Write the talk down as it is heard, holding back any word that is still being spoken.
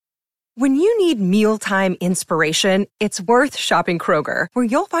When you need mealtime inspiration, it's worth shopping Kroger, where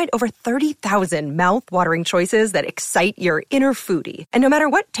you'll find over 30,000 mouth-watering choices that excite your inner foodie. And no matter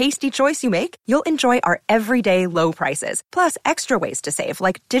what tasty choice you make, you'll enjoy our everyday low prices, plus extra ways to save,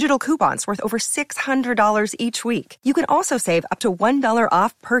 like digital coupons worth over $600 each week. You can also save up to $1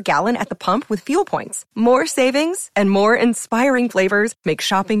 off per gallon at the pump with fuel points. More savings and more inspiring flavors make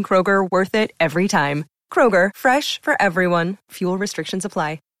shopping Kroger worth it every time. Kroger, fresh for everyone. Fuel restrictions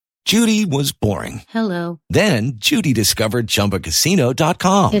apply. Judy was boring. Hello. Then Judy discovered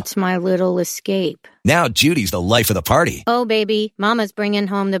ChumbaCasino.com. It's my little escape. Now Judy's the life of the party. Oh, baby, mama's bringing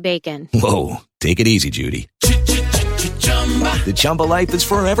home the bacon. Whoa, take it easy, Judy. The Chumba life is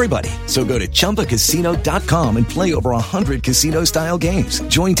for everybody. So go to ChumbaCasino.com and play over 100 casino-style games.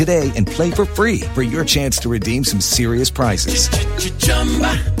 Join today and play for free for your chance to redeem some serious prizes.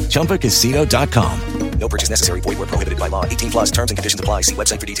 ChumbaCasino.com. No purchase necessary. Void where prohibited by law. 18 plus terms and conditions apply. See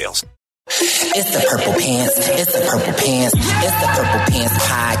website for details. It's the Purple Pants. It's the Purple Pants. It's the Purple Pants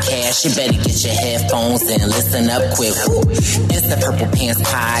podcast. You better get your headphones and listen up quick. Woo. It's the Purple Pants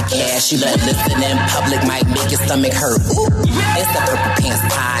podcast. You better listen in public, might make your stomach hurt. Woo. It's the Purple Pants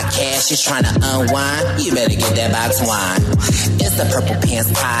podcast. You're trying to unwind, you better get that box wine. It's the Purple Pants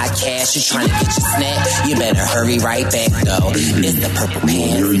podcast. You're trying to get your snack, you better hurry right back though. It's the Purple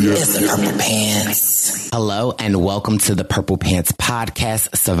Pants. It's the Purple Pants. Hello and welcome to the Purple Pants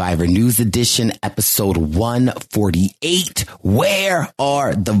podcast, Survivor News Edition, episode 148. Where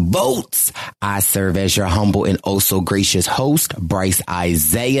are the votes? I serve as your humble and oh so gracious host, Bryce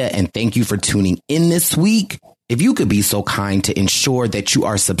Isaiah, and thank you for tuning in this week. If you could be so kind to ensure that you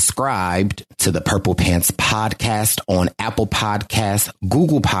are subscribed to the Purple Pants podcast on Apple Podcasts,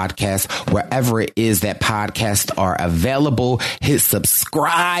 Google Podcasts, wherever it is that podcasts are available, hit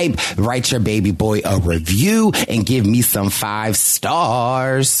subscribe, write your baby boy a review, and give me some 5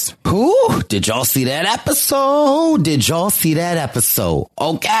 stars. Whew, did y'all see that episode?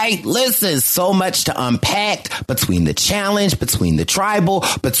 Okay, listen, so much to unpack between the challenge, between the tribal,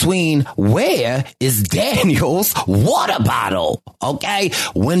 between where is Daniel's water bottle. Okay,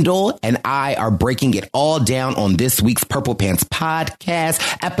 Wendell and I are breaking it all down on this week's Purple Pants podcast,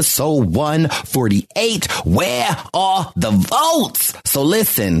 episode 148. Where are the votes? So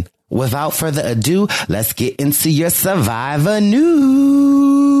listen, without further ado, let's get into your Survivor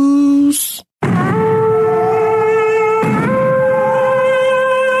news.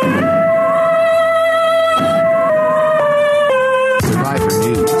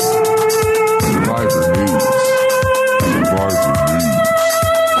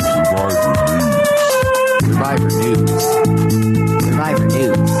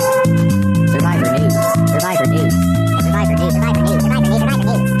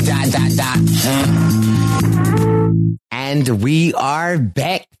 And we are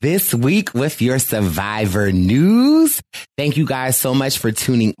back this week with your Survivor news. Thank you guys so much for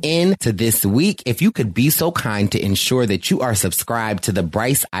tuning in to this week. If you could be so kind to ensure that you are subscribed to the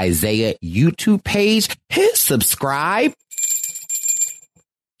Bryce Isaiah YouTube page, hit subscribe.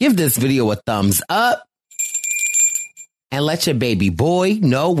 Give this video a thumbs up. And let your baby boy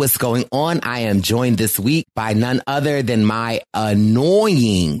know what's going on. I am joined this week by none other than my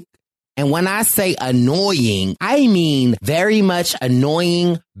annoying. And when I say annoying, I mean very much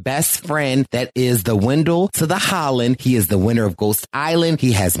annoying best friend that is the Wendell to the Holland. He is the winner of Ghost Island.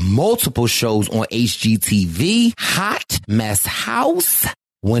 He has multiple shows on HGTV. Hot Mess House,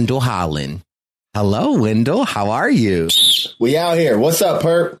 Wendell Holland. Hello, Wendell. How are you? We out here. What's up,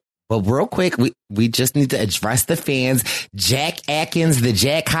 Perp? Well, real quick, we just need to address the fans. Jack Atkins, the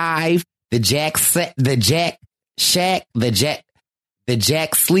Jack Hive, the Jack Shack, the Jack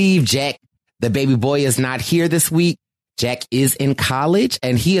Sleeve, Jack, the baby boy is not here this week. Jack is in college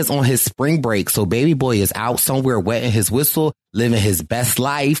and he is on his spring break. So baby boy is out somewhere wetting his whistle, living his best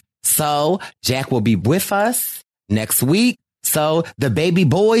life. So Jack will be with us next week. So the baby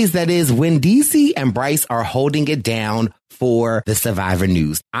boys, that is Wendy's and Bryce, are holding it down for the Survivor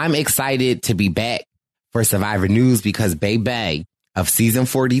News. I'm excited to be back for Survivor News because baby, of season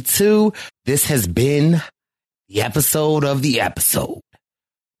 42, this has been the episode of the episode.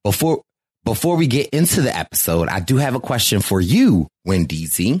 Before we get into the episode, I do have a question for you,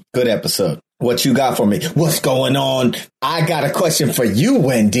 Wendy's. Good episode. What you got for me? What's going on? I got a question for you,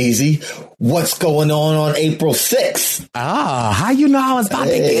 Wendy's. What's going on April 6th? How you know I was about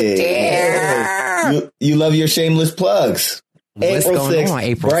to get there? You love your shameless plugs. What's April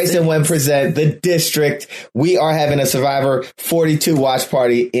 6th, Bryce and Wen present The District. We are having a Survivor 42 watch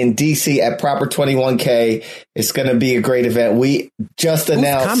party in DC at Proper 21K. It's going to be a great event. We just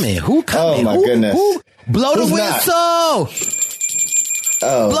announced. Who coming? Oh, my goodness. Blow the whistle.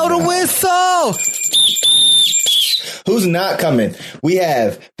 Oh, blow the whistle. Who's not coming? We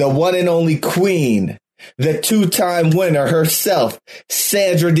have the one and only queen, the 2-time winner herself,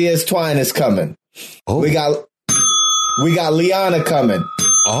 Sandra Diaz-Twine is coming. Oh. We got Liana coming.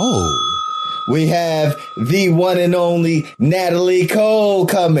 Oh. We have the one and only Natalie Cole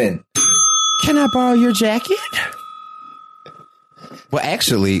coming. Can I borrow your jacket? Well,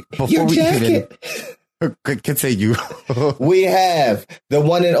 actually, before Your we jacket. even continue, We have the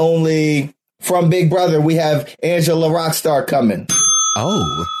one and only from Big Brother. We have Angela Rockstar coming.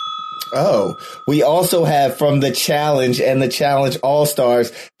 Oh, we also have from the Challenge and the Challenge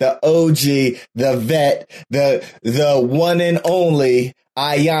All-Stars, the OG, the vet, the one and only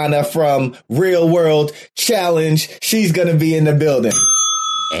Ayana from Real World Challenge. She's going to be in the building.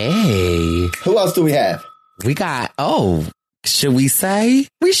 Hey, Who else do we have? we got, should we say?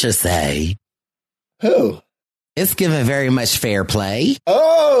 We should say. Who? It's given very much fair play.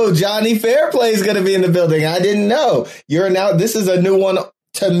 Oh, Johnny Fairplay is going to be in the building. I didn't know. This is a new one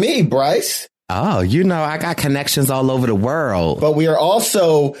to me, Bryce. Oh, I got connections all over the world. But we are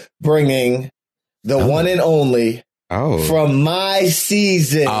also bringing the one and only from my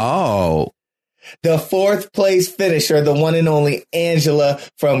season. Oh. The 4th place finisher, the one and only Angela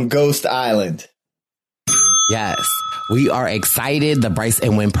from Ghost Island. Yes. We are excited. The Bryce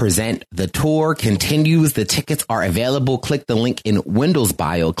and Wynn Present the tour continues. The tickets are available. Click the link in Wendell's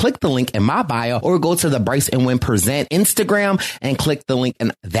bio. Click the link in my bio, or go to the Bryce and Wynn Present Instagram and click the link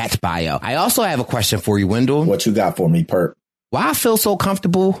in that bio. I also have a question for you, Wendell. What you got for me, Perp? Why I feel so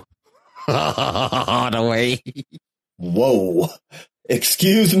comfortable all the way. Whoa.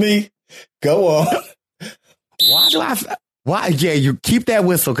 Excuse me? Go on. Yeah, you keep that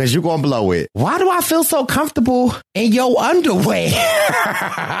whistle because you're going to blow it. Why do I feel so comfortable in your underwear?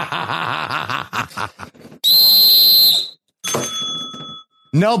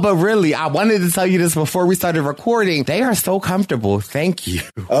 No, but really, I wanted to tell you this before we started recording. They are so comfortable. Thank you.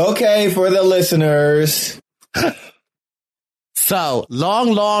 Okay, for the listeners. So,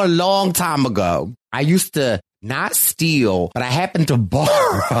 long time ago, I used to not steal, but I happened to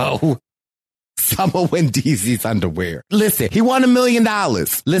borrow some of Wendy's underwear. Listen, he won $1 million.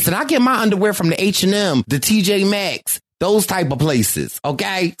 Listen, I get my underwear from the H&M, the TJ Maxx, those type of places.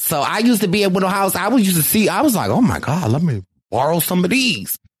 Okay. So I used to be at Window House. I was like, oh my God, let me borrow some of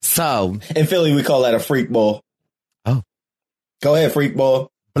these. So in Philly, we call that a freak bowl. Oh, go ahead, freak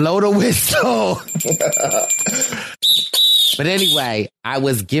bowl. Blow the whistle. But anyway, I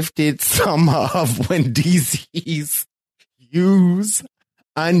was gifted some of Wendy's used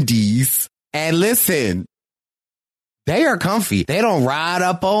undies. And listen, they are comfy. They don't ride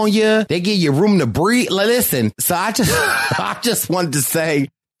up on you. They give you room to breathe. Listen, so I just wanted to say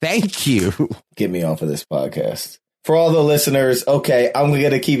thank you. Get me off of this podcast. For all the listeners, okay, I'm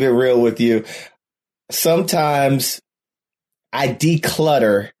going to keep it real with you. Sometimes I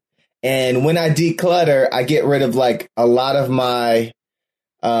declutter. And when I declutter, I get rid of like a lot of my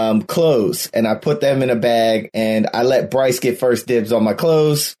clothes, and I put them in a bag, and I let Bryce get first dibs on my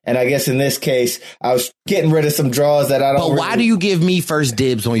clothes. And I guess in this case, I was getting rid of some drawers that I don't. But why do you give me first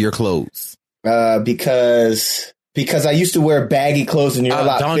dibs on your clothes? Because I used to wear baggy clothes, and you're a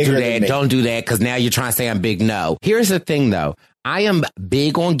lot bigger than me. Don't do that, because now you're trying to say I'm big. No. Here's the thing, though. I am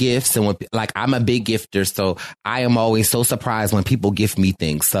big on gifts, and I'm a big gifter, so I am always so surprised when people gift me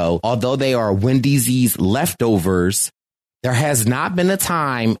things. So although they are Wendy's leftovers, there has not been a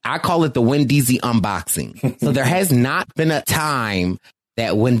time, I call it the Wendy's unboxing. So there has not been a time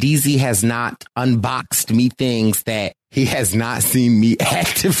that Wendy's has not unboxed me things that he has not seen me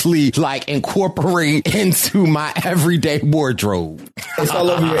actively incorporate into my everyday wardrobe. It's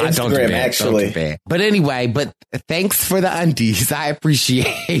all over your Instagram, actually. But anyway, thanks for the undies. I appreciate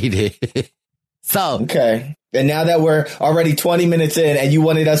it. So. Okay. And now that we're already 20 minutes in and you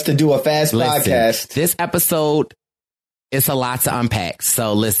wanted us to do a fast podcast. This episode, it's a lot to unpack.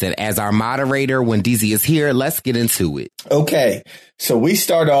 So listen, as our moderator, when DZ is here, let's get into it. Okay. So we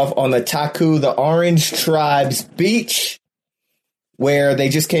start off on the Taku, the Orange Tribe's beach, where they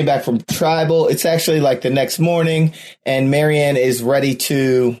just came back from tribal. It's actually like the next morning, and Marianne is ready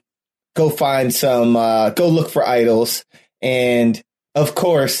to go find go look for idols. And of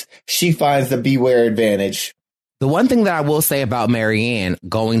course, she finds the Beware Advantage. The one thing that I will say about Marianne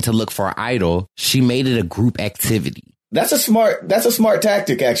going to look for an idol, she made it a group activity. That's a smart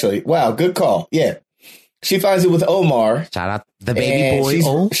tactic, actually. Wow, good call. Yeah. She finds it with Omar. Shout out the baby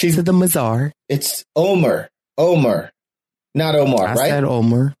boy. She's to the Mazar. It's Omer, not Omar, right? I said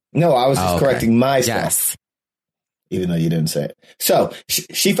Omer. No, I was just correcting myself. Yes. Even though you didn't say it. So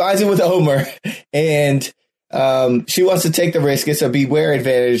she finds it with Omer, and She wants to take the risk. It's a beware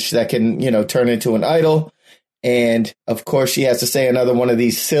advantage that can, turn into an idol. And of course, she has to say another one of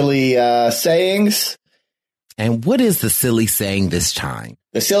these silly sayings. And what is the silly saying this time?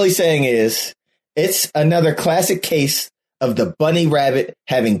 The silly saying is, it's another classic case of the bunny rabbit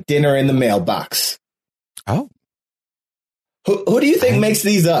having dinner in the mailbox. Oh. Who do you think makes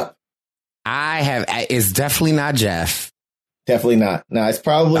these up? It's definitely not Jeff. Definitely not. No, it's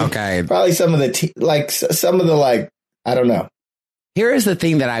probably some of the I don't know. Here is the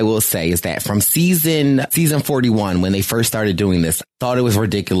thing that I will say is that from season 41, when they first started doing this, thought it was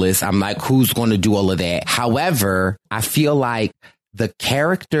ridiculous. I'm like, who's going to do all of that? However, I feel like the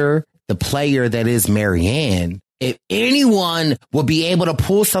character, the player that is Marianne, if anyone will be able to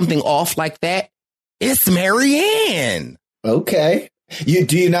pull something off like that, it's Marianne. Okay.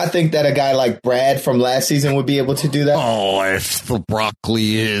 Do you not think that a guy like Brad from last season would be able to do that? Oh, if the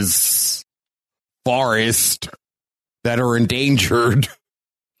broccoli is forest that are endangered.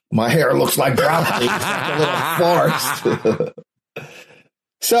 My hair looks like broccoli. It's like a little forest.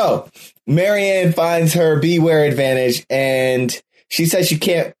 So Marianne finds her beware advantage, and she says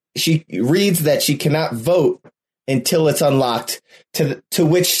she reads that she cannot vote until it's unlocked, to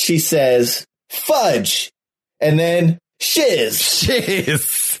which she says, fudge, and then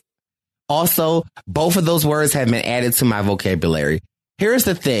shiz. Also, both of those words have been added to my vocabulary. Here's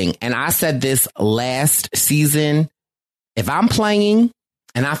the thing, and I said this last season. If I'm playing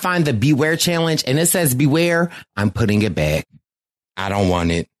and I find the beware challenge and it says beware, I'm putting it back. I don't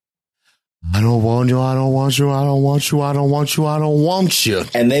want it. I don't want you. I don't want you. I don't want you. I don't want you. I don't want you.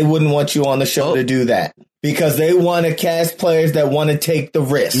 And they wouldn't want you on the show to do that because they want to cast players that want to take the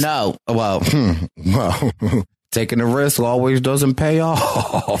risk. No. Well, taking the risk always doesn't pay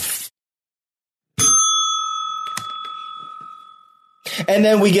off. And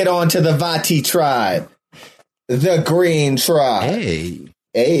then we get on to the Vati tribe. The Green Tribe.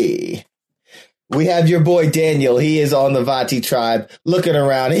 Hey. We have your boy Daniel. He is on the Vati tribe looking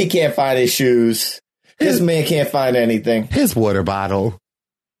around. He can't find his shoes. This man can't find anything. His water bottle.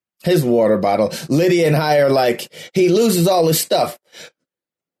 Lydia and Hai are like, he loses all his stuff.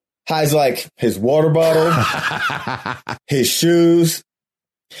 Hai's like, his water bottle, his shoes,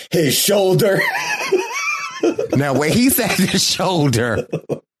 his shoulder. Now, when he said his shoulder,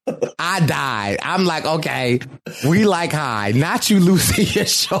 I died. I'm like, okay, we like Hai, not you losing your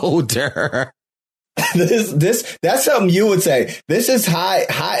shoulder. That's something you would say. This is Hai.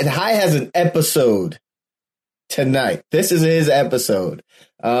 Hai has an episode tonight. This is his episode.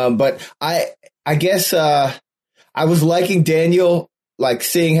 But I guess I was liking Daniel, like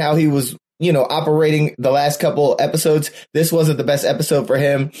seeing how he was, operating the last couple episodes. This wasn't the best episode for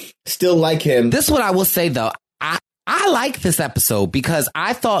him. Still like him. This is what I will say, though. I like this episode because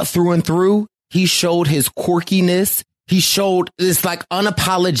I thought through and through, he showed his quirkiness. He showed this like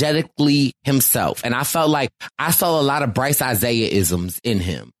unapologetically himself. And I felt like I saw a lot of Bryce Isaiah-isms in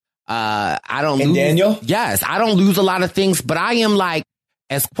him. Daniel? Yes, I don't lose a lot of things, but I am like,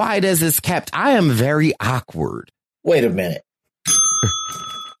 as quiet as it's kept, I am very awkward. Wait a minute.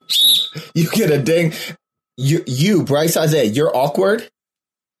 You get a ding. You, Bryce Isaiah, you're awkward?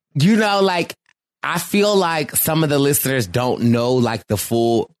 I feel like some of the listeners don't know like the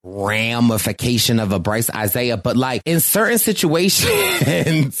full ramification of a Bryce Isaiah, but like in certain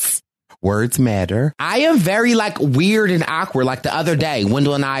situations, words matter. I am very like weird and awkward. Like the other day,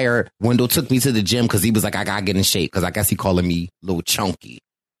 Wendell took me to the gym because he was like, I gotta get in shape because I guess he calling me a little chunky.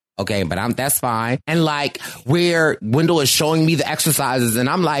 Okay, but that's fine. And like where Wendell is showing me the exercises and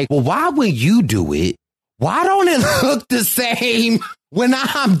I'm like, well, why would you do it? Why don't it look the same when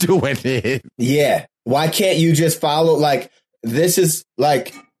I'm doing it? Yeah. Why can't you just follow? Like, this is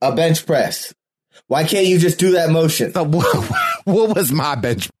like a bench press. Why can't you just do that motion? So what was my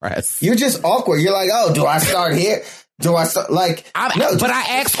bench press? You're just awkward. You're like, oh, do I start here? Do I start like? But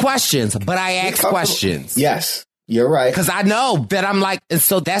I ask questions. Yes. You're right. Because I know that I'm like, and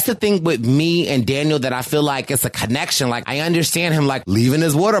so that's the thing with me and Daniel that I feel like it's a connection. Like I understand him like leaving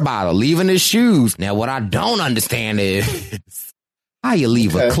his water bottle, leaving his shoes. Now, what I don't understand is how you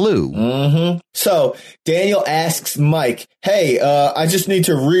leave a clue. Mm-hmm. So Daniel asks Mike, hey, I just need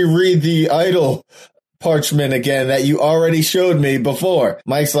to reread the idol parchment again that you already showed me before.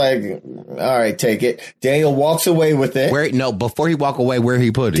 Mike's like, all right, take it. Daniel walks away with it. Before he walk away, where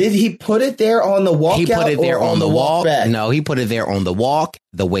he put it? Did he put it there on the walk? He put it there on the walk back? No, he put it there on the walk,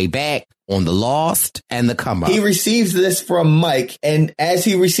 the way back, on the lost, and the come up. He receives this from Mike, and as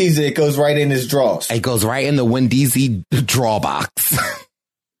he receives it, it goes right in his drawers. It goes right in the Wendy's draw box.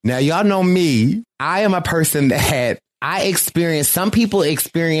 Now, y'all know me. I am a person that some people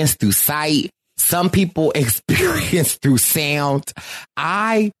experience through sight. some people experience through sound.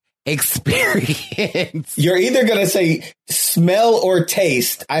 I experience. You're either going to say smell or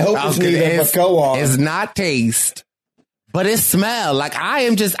taste. I hope it's neither, but go on. It's not taste, but it's smell. Like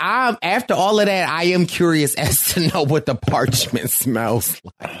I'm after all of that, I am curious as to know what the parchment smells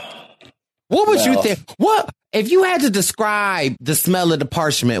like. What would you think? What if you had to describe the smell of the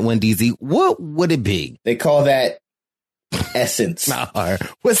parchment, Wendeezy? What would it be? They call that essence.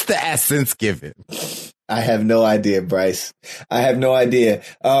 What's the essence given? I have no idea, Bryce. I have no idea.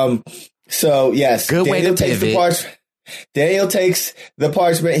 So yes, good way to pivot. Daniel takes the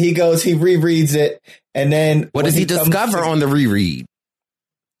parchment. He goes, he rereads it. And then what does he discover on the reread?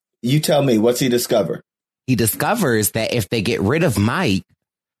 You tell me, what's he discover? He discovers that if they get rid of Mike,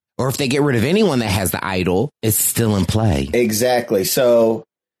 or if they get rid of anyone that has the idol, it's still in play. Exactly. So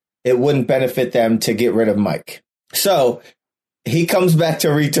it wouldn't benefit them to get rid of Mike. So he comes back to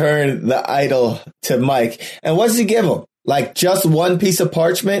return the idol to Mike. And what does he give him? Like just one piece of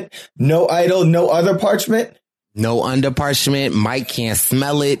parchment? No idol, no other parchment? No under parchment. Mike can't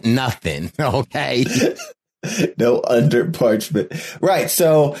smell it. Nothing. Okay. No under parchment. Right.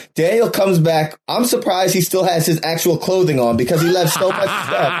 So Daniel comes back. I'm surprised he still has his actual clothing on because he left so much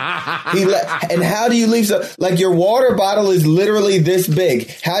stuff. And how do you leave like your water bottle is literally this big.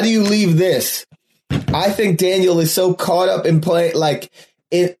 How do you leave this? I think Daniel is so caught up in playing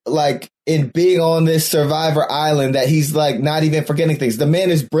in being on this Survivor Island that he's like not even forgetting things. The man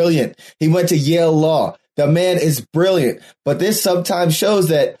is brilliant. He went to Yale Law. The man is brilliant. But this sometimes shows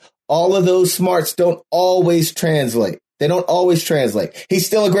that all of those smarts don't always translate. They don't always translate. He's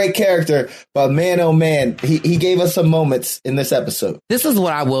still a great character, but man, oh man, he gave us some moments in this episode. This is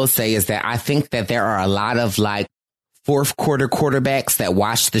what I will say is that I think that there are a lot of like fourth quarter quarterbacks that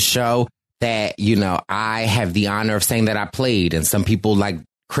watch the show that, you know, I have the honor of saying that I played, and some people like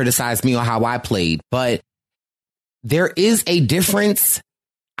criticize me on how I played, but there is a difference.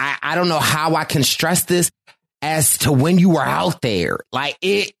 I don't know how I can stress this as to when you are out there. Like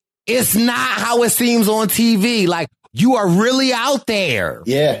it's not how it seems on TV. Like you are really out there.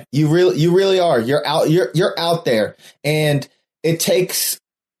 Yeah, you really are. You're out there. And it takes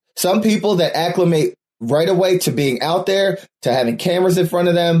some people that acclimate right away to being out there, to having cameras in front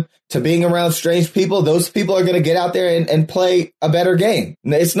of them, to being around strange people. Those people are going to get out there and play a better game.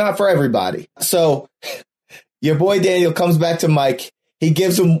 It's not for everybody. So your boy Daniel comes back to Mike. He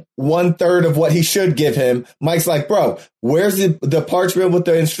gives him 1/3 of what he should give him. Mike's like, bro, where's the parchment with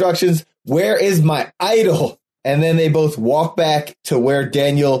the instructions? Where is my idol? And then they both walk back to where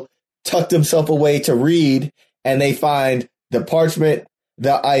Daniel tucked himself away to read, and they find the parchment,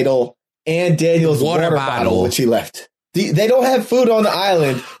 the idol, and Daniel's water bottle, which he left. They don't have food on the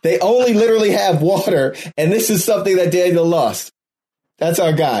island. They only literally have water, and this is something that Daniel lost. That's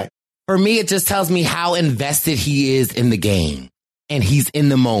our guy. For me, it just tells me how invested he is in the game. And he's in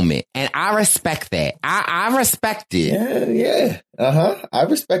the moment. And I respect that. I respect it. Yeah. I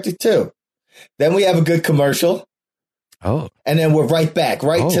respect it too. Then we have a good commercial. Oh. And then we're right back,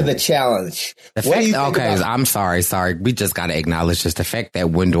 to the challenge. I'm sorry. We just got to acknowledge just the fact that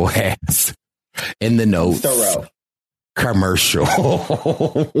Wendell has in the notes. Thorough. Commercial.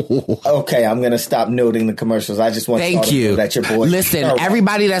 Okay, I'm going to stop noting the commercials. I just want to know that your boy. Listen,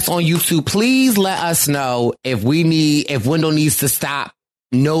 everybody that's on YouTube, please let us know if Wendell needs to stop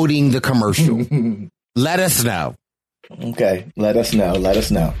noting the commercial. Let us know. Okay, let us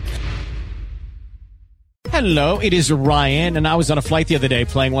know. Hello, it is Ryan, and I was on a flight the other day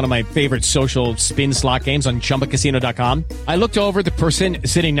playing one of my favorite social spin slot games on ChumbaCasino.com. I looked over at the person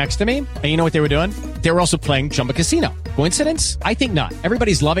sitting next to me, and you know what they were doing? They were also playing Chumba Casino. Coincidence? I think not.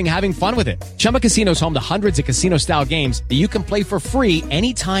 Everybody's loving having fun with it. Chumba Casino is home to hundreds of casino-style games that you can play for free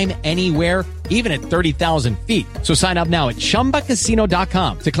anytime, anywhere, even at 30,000 feet. So sign up now at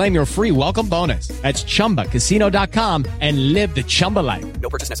ChumbaCasino.com to claim your free welcome bonus. That's ChumbaCasino.com and live the Chumba life. No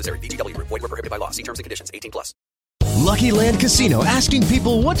purchase necessary. VGW. Void where prohibited by law. See terms and conditions. 18+. Lucky Land Casino, asking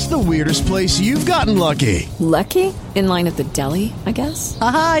people, what's the weirdest place you've gotten lucky? Lucky? In line at the deli, I guess?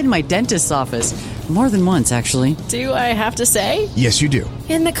 Aha, in my dentist's office. More than once, actually. Do I have to say? Yes, you do.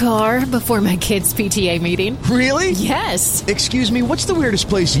 In the car before my kids' PTA meeting. Really? Yes. Excuse me, what's the weirdest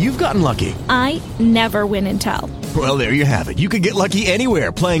place you've gotten lucky? I never win and tell. Well, there you have it. You can get lucky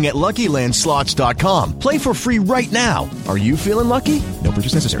anywhere, playing at LuckyLandSlots.com. Play for free right now. Are you feeling lucky? No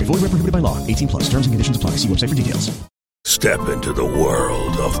purchase necessary. Void where prohibited by law. 18+. Terms and conditions apply. See website for details. Step into the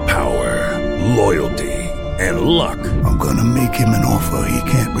world of power, loyalty, and luck. I'm going to make him an offer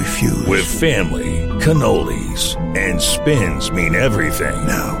he can't refuse. With family, cannolis, and spins mean everything.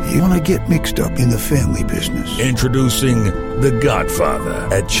 Now, you want to get mixed up in the family business. Introducing The Godfather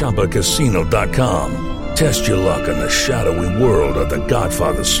at ChumbaCasino.com. Test your luck in the shadowy world of The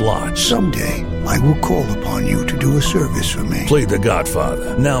Godfather slot. Someday, I will call upon you to do a service for me. Play The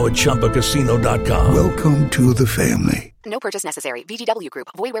Godfather now at ChumbaCasino.com. Welcome to the family. No purchase necessary. VGW Group.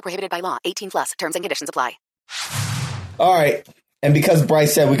 Void where prohibited by law. 18+. Terms and conditions apply. All right. And because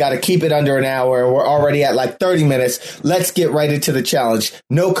Bryce said we got to keep it under an hour, and we're already at like 30 minutes, let's get right into the challenge.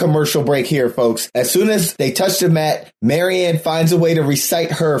 No commercial break here, folks. As soon as they touch the mat, Marianne finds a way to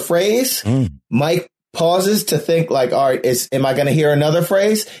recite her phrase. Mike pauses to think like, all right, am I going to hear another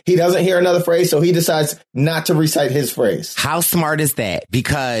phrase? He doesn't hear another phrase, so he decides not to recite his phrase. How smart is that?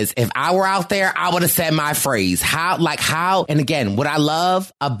 Because if I were out there, I would have said my phrase. How, and again, what I love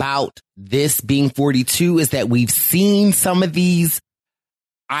about this being 42 is that we've seen some of these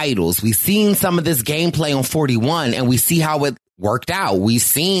idols. We've seen some of this gameplay on 41, and we see how it worked out. We've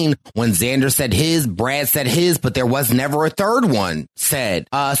seen when Xander said his, Brad said his, but there was never a third one said.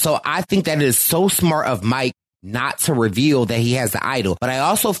 So I think that it is so smart of Mike not to reveal that he has the idol. But I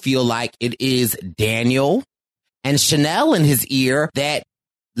also feel like it is Daniel and Chanel in his ear that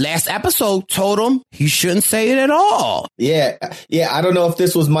last episode told him he shouldn't say it at all. Yeah. I don't know if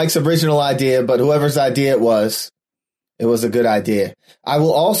this was Mike's original idea, but whoever's idea it was a good idea. I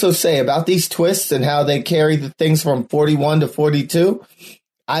will also say about these twists and how they carry the things from 41 to 42.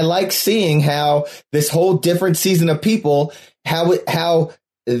 I like seeing how this whole different season of people, how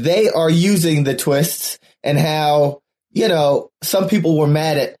they are using the twists, and how, some people were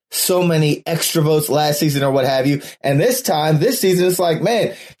mad at so many extra votes last season or what have you. And this season, it's like,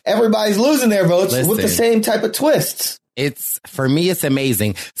 man, everybody's losing their votes with the same type of twists. For me, it's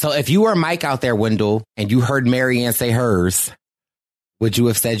amazing. So if you were Mike out there, Wendell, and you heard Marianne say hers, would you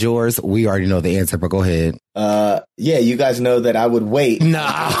have said yours? We already know the answer, but go ahead. Yeah, you guys know that I would wait to hear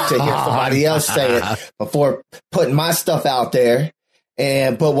somebody else say it before putting my stuff out there.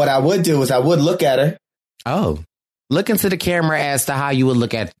 But what I would do is I would look at her. Oh, look into the camera as to how you would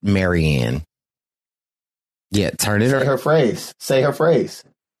look at Marianne. Yeah, turn it. Say her phrase.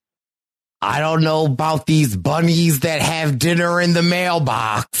 I don't know about these bunnies that have dinner in the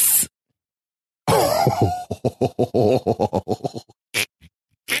mailbox.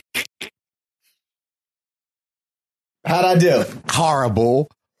 How'd I do?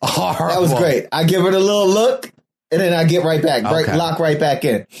 Horrible. That was great. I give it a little look, and then I get right back, lock right back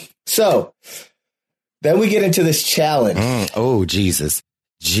in. So then we get into this challenge. Oh, Jesus.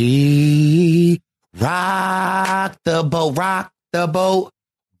 Rock the boat.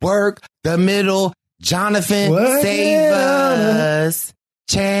 Work the middle. Jonathan, save us.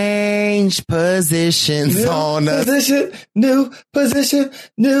 Change positions on us. New position.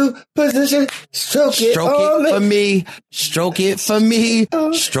 Stroke it for me. Stroke it for me.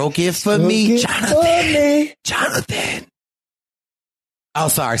 Stroke it for me. Jonathan. Oh,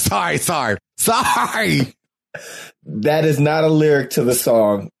 sorry. That is not a lyric to the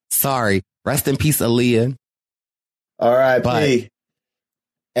song. Sorry. Rest in peace, Aaliyah. R.I.P.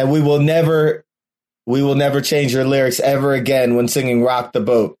 And we will never change your lyrics ever again when singing Rock the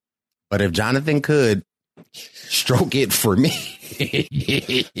Boat. But if Jonathan could, stroke it for me.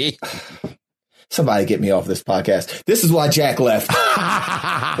 Somebody get me off this podcast. This is why Jack left.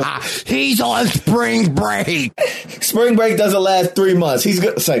 He's on spring break. Spring break doesn't last 3 months. He's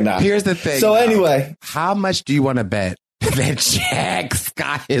going to say nah. Here's the thing. So anyway. How much do you want to bet that Jack's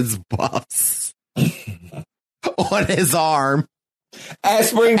got his buffs on his arm? At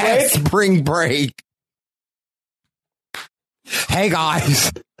spring break. Hey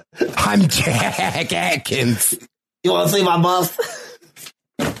guys, I'm Jack Atkins. You want to see my buff?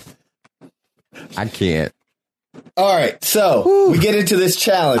 I can't. All right, so we get into this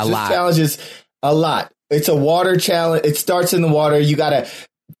challenge. Challenge is a lot. It's a water challenge. It starts in the water. You got to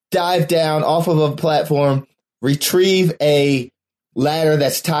dive down off of a platform, retrieve a ladder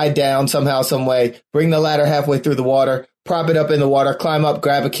that's tied down somehow, some way, bring the ladder halfway through the water, prop it up in the water, climb up,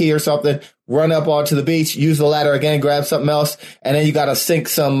 grab a key or something, run up onto the beach, use the ladder again, grab something else, and then you got to sink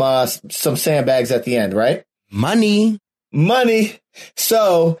some sandbags at the end, right? Money.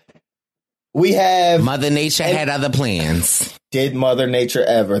 So we have Mother Nature had other plans. Did Mother Nature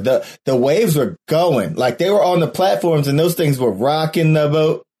ever? The waves were going like they were on the platforms, and those things were rocking the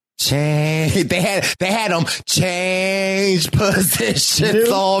boat. They had them change positions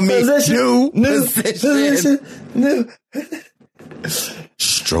on me. New position.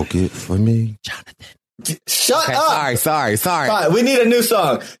 Stroke it for me, Jonathan. Shut up. Sorry. Fine, we need a new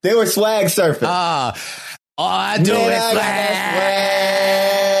song. They were swag surfing. I do it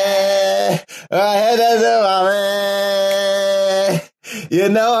I had to do my man. You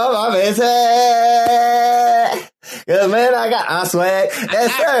know I'm busy. Cause man, I got swag.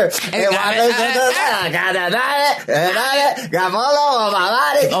 Yes, sir. And my business, I got that. Got all over my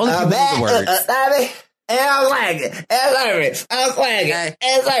body. Only I'm the words. And I'm swagging. I'm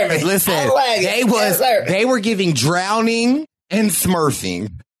swagging. Listen, they were giving drowning and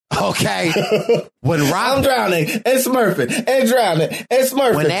smurfing. Okay. I'm drowning and smurfing and drowning and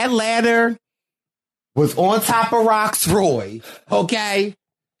smurfing. When that ladder was on top of Roxroy, okay,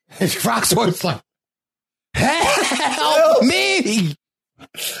 Roxroy's like, help me.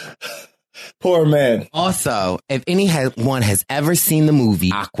 Poor man. Also, if anyone has ever seen the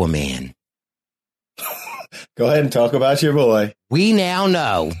movie Aquaman, go ahead and talk about your boy. We now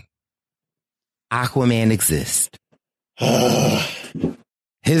know Aquaman exists.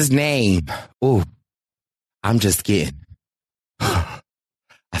 His name. Ooh, I'm just kidding. I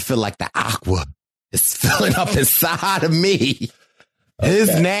feel like the aqua is filling up inside of me.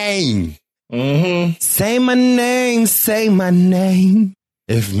 His name. Mm-hmm. Say my name, say my name.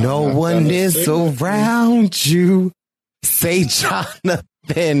 If no one is around you, say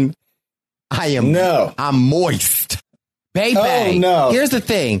Jonathan. I'm moist. Baby. Oh, no. Here's the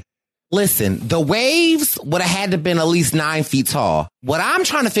thing. Listen, the waves would have had to been at least 9 feet tall. What I'm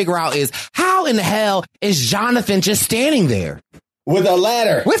trying to figure out is how in the hell is Jonathan just standing there? With a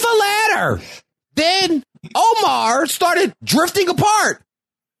ladder. Then Omar started drifting apart.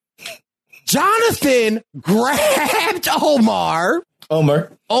 Jonathan grabbed Omar, and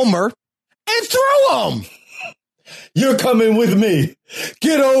threw him. You're coming with me.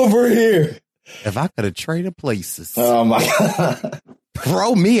 Get over here. If I could have traded places. Oh, my God.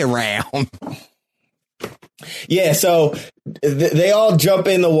 Throw me around. Yeah, so they all jump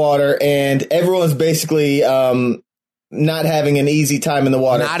in the water, and everyone's basically not having an easy time in the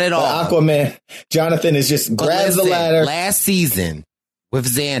water. Not at all. Aquaman, Jonathan is just grabs the ladder. Last season with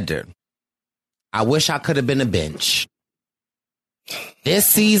Xander, I wish I could have been a bench. This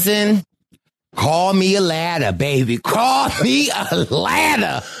season, call me a ladder, baby. Call me a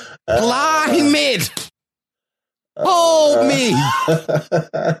ladder. Climb it. Hold me.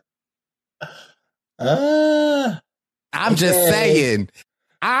 I'm just saying.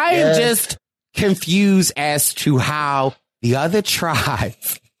 I am just confused as to how the other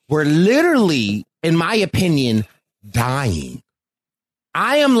tribes were literally, in my opinion, dying.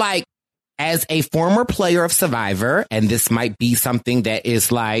 I am like, as a former player of Survivor, and this might be something that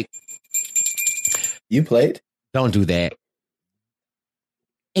is like... You played? Don't do that.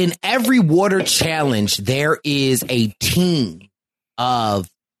 In every water challenge, there is a team of,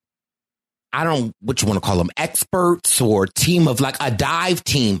 I don't know what you want to call them, experts or team of like a dive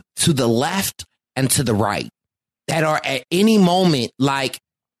team to the left and to the right that are at any moment, like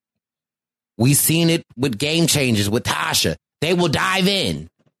we've seen it with Game Changers with Tasha. They will dive in,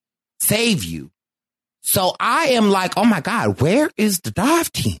 save you. So I am like, oh my God, where is the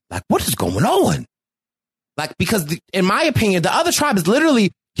dive team? Like, what is going on? Like, because in my opinion, the other tribe is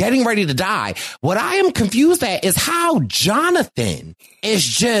literally getting ready to die. What I am confused at is how Jonathan is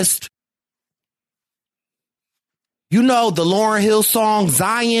just, you know, the Lauryn Hill song,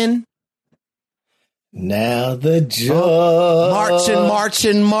 Zion. Now the joy. Marching.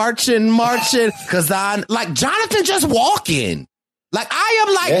 Cause I'm like, Jonathan just walking. Like, I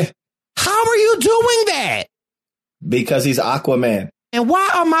am like, how are you doing that? Because he's Aquaman. And why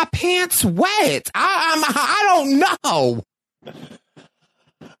are my pants wet? I don't know.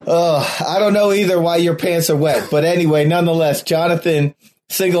 I don't know either why your pants are wet. But anyway, nonetheless, Jonathan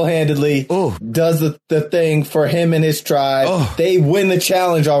single-handedly does the thing for him and his tribe. They win the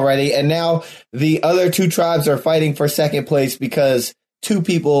challenge already. And now the other two tribes are fighting for second place because two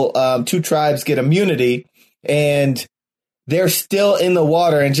tribes get immunity. And they're still in the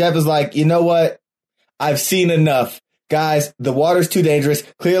water. And Jeff is like, you know what? I've seen enough. Guys, the water's too dangerous.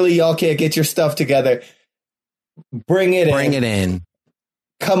 Clearly, y'all can't get your stuff together. Bring it in.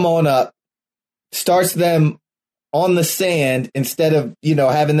 Come on up. Starts them on the sand instead of,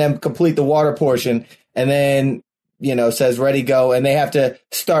 having them complete the water portion. And then, says ready, go. And they have to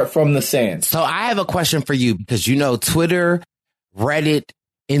start from the sand. So I have a question for you because, Twitter, Reddit,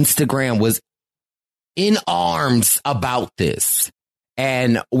 Instagram was in arms about this.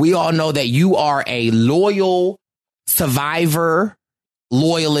 And we all know that you are a loyal Survivor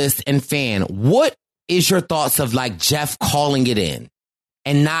loyalist and fan. What is your thoughts of like Jeff calling it in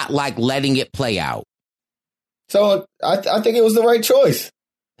and not like letting it play out? So I think it was the right choice.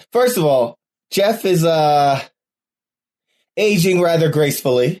 First of all, Jeff is aging rather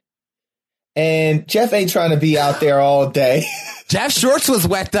gracefully. And Jeff ain't trying to be out there all day. Jeff shorts was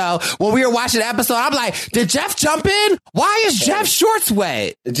wet though. When we were watching the episode, I'm like, did Jeff jump in? Why is Jeff shorts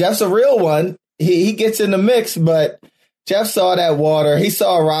wet? Jeff's a real one. He gets in the mix, but Jeff saw that water. He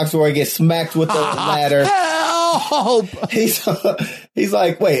saw Roxroy get smacked with the ladder. Help! He's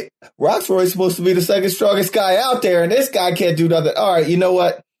like, wait, Roxroy's supposed to be the second strongest guy out there, and this guy can't do nothing. All right, you know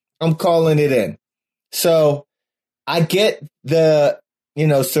what? I'm calling it in. So I get the,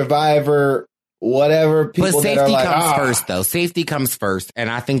 Survivor, whatever. People but safety that are like, comes first, though. Safety comes first,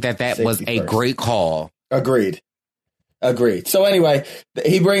 and I think that was a great call. Agreed. So anyway,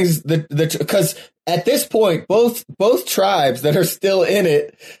 he brings the because at this point, both tribes that are still in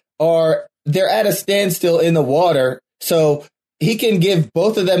it they're at a standstill in the water. So he can give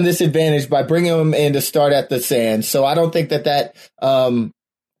both of them this advantage by bringing them in to start at the sand. So I don't think that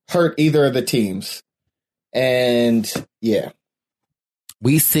hurt either of the teams. And yeah,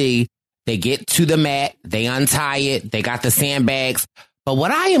 we see they get to the mat, they untie it, they got the sandbags. But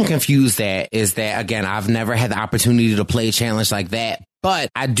what I am confused at is that, again, I've never had the opportunity to play a challenge like that. But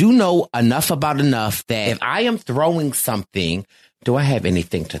I do know enough that if I am throwing something, do I have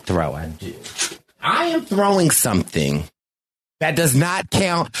anything to throw? I do. I am throwing something that does not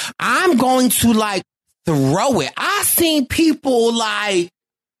count. I'm going to throw it. I've seen people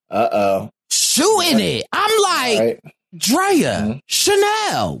shooting it. I'm like, right. Drea,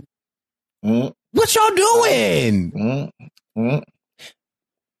 Chanel, what y'all doing?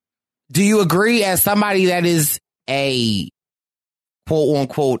 Do you agree, as somebody that is a quote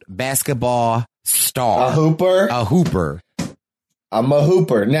unquote basketball star? A hooper? A hooper. I'm a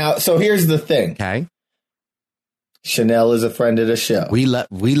hooper. Now, so here's the thing. Okay. Chanel is a friend of the show. We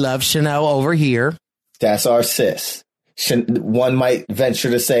love Chanel over here. That's our sis. One might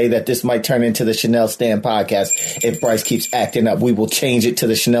venture to say that this might turn into the Chanel Stan podcast. If Bryce keeps acting up, we will change it to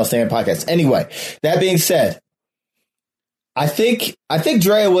the Chanel Stan podcast. Anyway, that being said, I think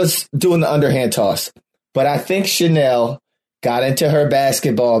Drea was doing the underhand toss, but I think Chanel got into her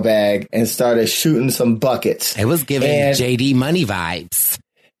basketball bag and started shooting some buckets. It was giving JD Money vibes.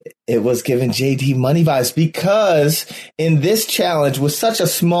 It was giving JD Money vibes because in this challenge with such a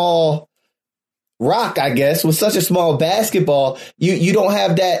small rock, I guess, with such a small basketball, you don't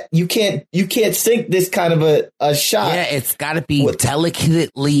have that. You can't sink this kind of a shot. Yeah, it's got to be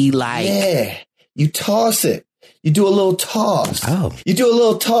delicately Yeah, you toss it. You do a little toss. Oh, you do a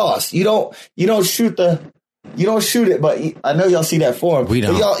little toss. You don't shoot it. But I know y'all see that form. We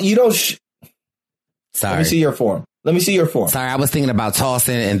don't. But you don't. Sorry. Let me see your form. Sorry, I was thinking about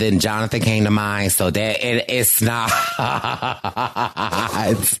tossing, and then Jonathan came to mind. So that it's not.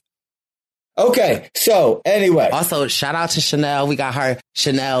 Okay, so anyway. Also, shout out to Chanel. We got her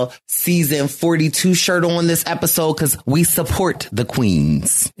Chanel season 42 shirt on this episode because we support the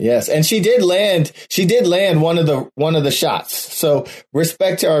queens. Yes, and she did land one of the shots. So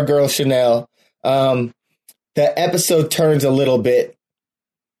respect to our girl Chanel. The episode turns a little bit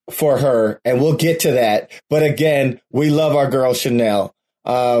for her, and we'll get to that. But again, we love our girl Chanel.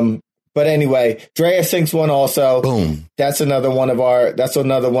 But anyway, Drea sinks one also. Boom. That's another one of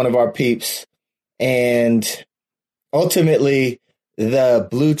our peeps. And ultimately, the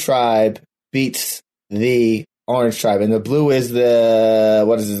blue tribe beats the orange tribe. And the blue is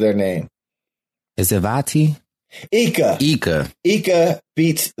what is their name? Is it Vati? Ika. Ika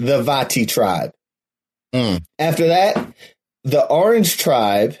beats the Vati tribe. After that, the orange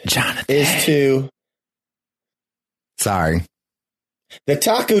tribe is to... Sorry. The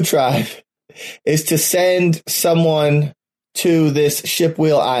Taku tribe is to send someone to this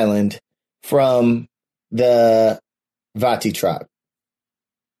Shipwheel Island from the Vati tribe.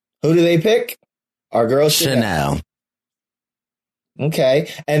 Who do they pick? Our girl Chanel. Okay.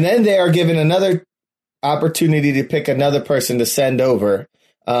 And then they are given another opportunity to pick another person to send over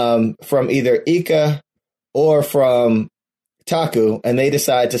from either Ika or from Taku. And they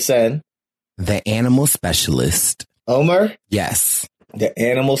decide to send the animal specialist. Omer? Yes. The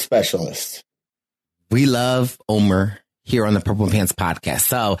animal specialist. We love Omer here on the Purple Pants podcast.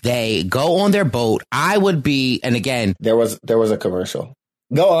 So they go on their boat. I would be, and again, there was a commercial.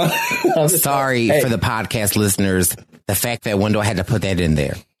 Go on. I'm sorry for the podcast listeners. The fact that Wendell had to put that in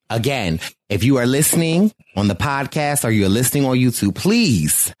there. Again, if you are listening on the podcast or you're listening on YouTube,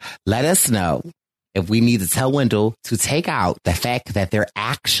 please let us know if we need to tell Wendell to take out the fact that they're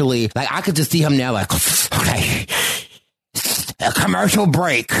actually, I could just see him now okay, a commercial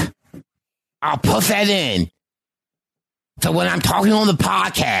break. I'll put that in. So when I'm talking on the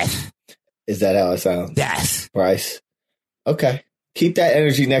podcast. Is that how it sounds? Yes. Bryce. Okay. Keep that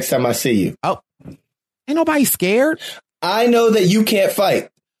energy next time I see you. Oh, ain't nobody scared. I know that you can't fight.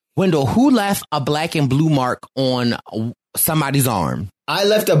 Wendell, who left a black and blue mark on somebody's arm? I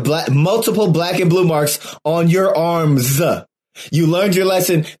left multiple black and blue marks on your arms. You learned your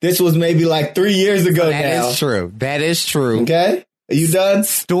lesson. This was maybe like 3 years ago now. That is true. That is true. Okay. Are you done?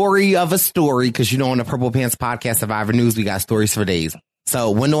 Story of a story, because on the Purple Pants Podcast, Survivor News, we got stories for days.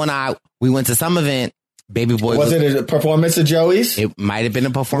 So Wendell and I, we went to some event. Baby boy. Was it a performance of Joey's? It might have been a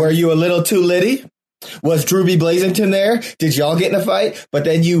performance. Were you a little too litty? Was Drew B. Blazington there? Did y'all get in a fight? But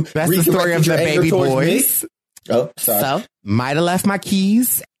then you That's the story of the Baby Boys. Me? Oh, sorry. So, might have left my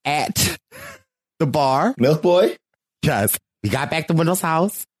keys at the bar. Milk Boy? Yes. We got back to Wendell's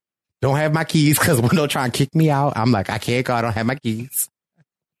house. Don't have my keys because Wendell trying to kick me out. I'm like, I can't go. I don't have my keys.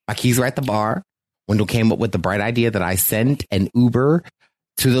 My keys were at the bar. Wendell came up with the bright idea that I send an Uber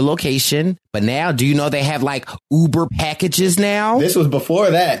to the location. But now, do you know they have like Uber packages now? This was before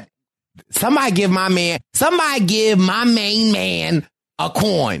that. Somebody give my main man a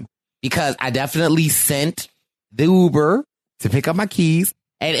coin, because I definitely sent the Uber to pick up my keys.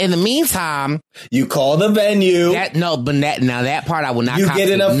 And in the meantime, you call the venue. That part I will not. You get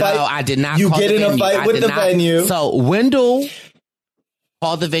in a fight. No, I did not. You get in a fight with the venue. So Wendell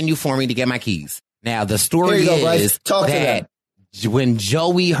called the venue for me to get my keys. Now the story is that when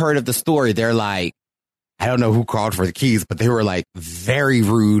Joey heard of the story, they're like, I don't know who called for the keys, but they were like very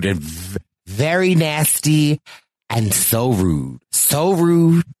rude and very nasty and so rude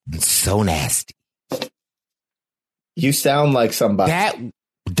and so nasty. You sound like somebody. That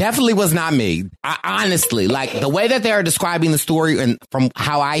definitely was not me. I honestly, like the way that they are describing the story and from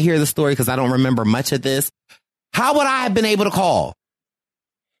how I hear the story, because I don't remember much of this. How would I have been able to call?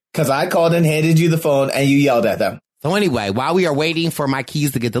 Because I called and handed you the phone and you yelled at them. So anyway, while we are waiting for my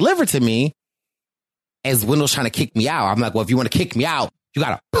keys to get delivered to me, as Wendell's trying to kick me out, I'm like, well, if you want to kick me out, you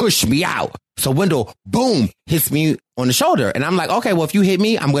got to push me out. So Wendell, boom, hits me on the shoulder. And I'm like, okay, well, if you hit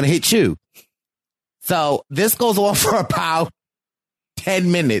me, I'm going to hit you. So this goes on for about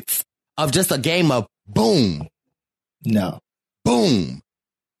 10 minutes of just a game of boom. No. Boom.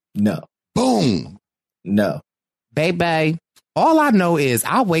 No. Boom. No. Baby, all I know is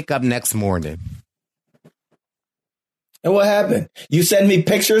I'll wake up next morning. And what happened? You send me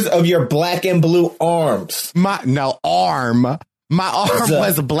pictures of your black and blue arms. My arm. My arm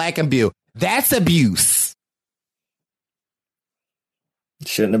was black and blue. That's abuse.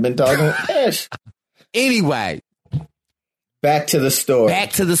 Shouldn't have been talking ish. Anyway. Back to the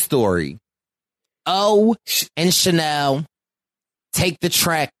story. O and Chanel take the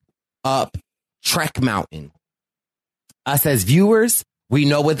trek up Trek Mountain. Us as viewers, we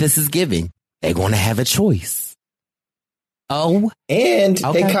know what this is giving. They're going to have a choice. Oh, and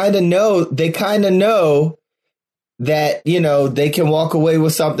okay. They kind of know that, they can walk away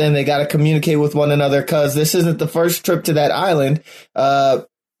with something. They got to communicate with one another, because this isn't the first trip to that island.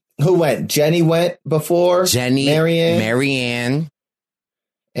 Who went? Jenny went before. Marianne.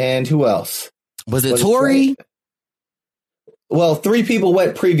 And who else? Was it Tori? Well, 3 people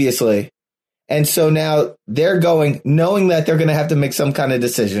went previously. And so now they're going, knowing that they're going to have to make some kind of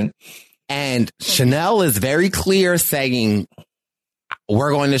decision. And Chanel is very clear saying,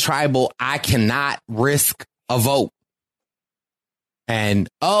 we're going to tribal. I cannot risk a vote. And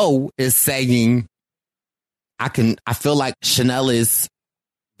O is saying, I feel like Chanel is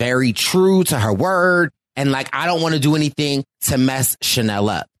very true to her word. And like, I don't want to do anything to mess Chanel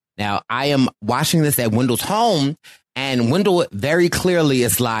up. Now, I am watching this at Wendell's home, and Wendell very clearly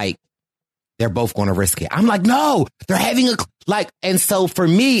is like, they're both going to risk it. I'm like, no, they're having and so for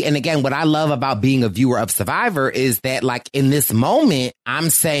me, and again, what I love about being a viewer of Survivor is that like in this moment, I'm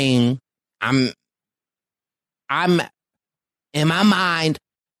saying I'm in my mind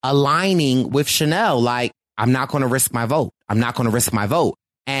aligning with Chanel. Like, I'm not going to risk my vote.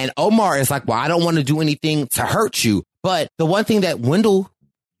 And Omar is like, well, I don't want to do anything to hurt you. But the one thing that Wendell,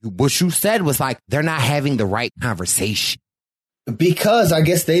 what you said was like, they're not having the right conversation. Because I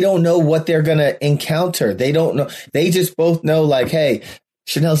guess they don't know what they're going to encounter. They don't know. They just both know, like, hey,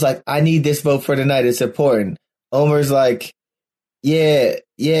 Chanel's like, I need this vote for tonight. It's important. Omar's like, yeah,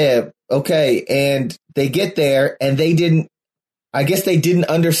 okay. And they get there and they didn't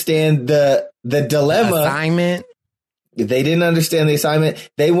understand the dilemma. The assignment. They didn't understand the assignment.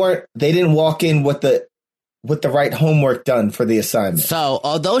 They didn't walk in with the right homework done for the assignment. So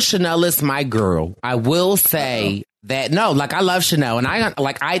although Chanel is my girl, I will say that no, like I love Chanel and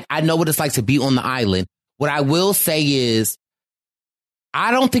I know what it's like to be on the island. What I will say is I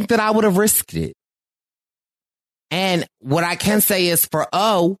don't think that I would have risked it. And what I can say is for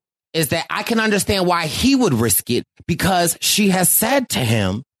O is that I can understand why he would risk it, because she has said to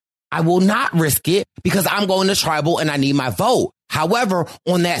him, I will not risk it because I'm going to tribal and I need my vote. However,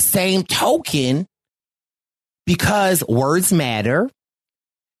 on that same token, because words matter,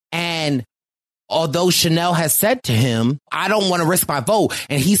 and although Chanel has said to him, I don't want to risk my vote,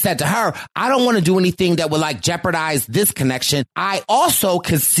 and he said to her, I don't want to do anything that would like jeopardize this connection, I also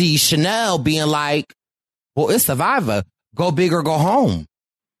could see Chanel being like, well, it's Survivor. Go big or go home.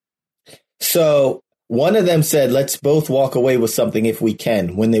 So one of them said, let's both walk away with something if we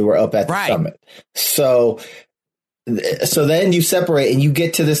can, when they were up at the summit. So then you separate and you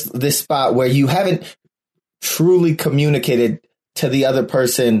get to this spot where you haven't truly communicated to the other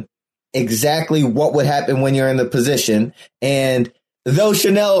person exactly what would happen when you're in the position. And though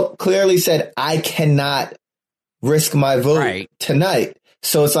Chanel clearly said, I cannot risk my vote tonight.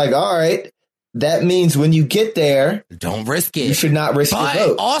 So it's like, all right, that means when you get there, don't risk it. You should not risk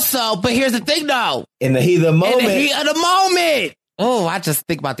your vote. But here's the thing though. In the heat of the moment. Oh, I just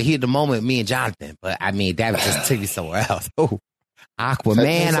think about the heat of the moment, me and Jonathan. But I mean, that just took you somewhere else. Oh,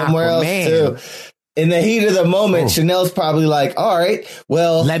 Aquaman. Else too. In the heat of the moment, Chanel's probably like, all right,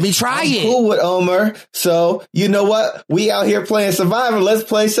 well, let me try it. Cool with Omar. So you know what? We out here playing Survivor. Let's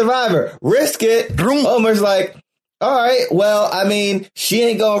play Survivor. Risk it. Omar's like, all right, well, I mean, she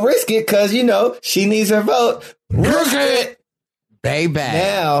ain't going to risk it because, you know, she needs her vote. Risk it. Baby.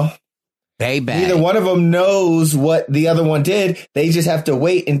 Now, baby. Neither one of them knows what the other one did. They just have to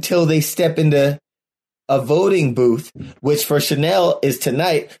wait until they step into a voting booth, which for Chanel is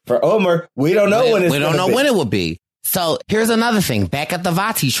tonight. For Omar, we don't know when it's going to be. We don't know when it will be. So here's another thing. Back at the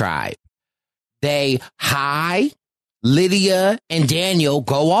Vati tribe, Lydia and Daniel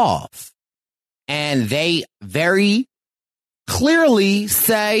go off. And they very clearly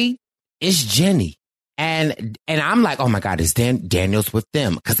say it's Jenny. And I'm like, oh my God, is Daniel's with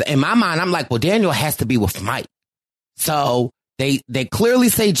them? Because in my mind, I'm like, well, Daniel has to be with Mike. So they clearly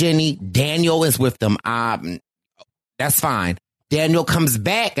say Jenny. Daniel is with them. That's fine. Daniel comes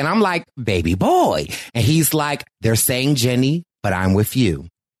back and I'm like, baby boy. And he's like, they're saying Jenny, but I'm with you.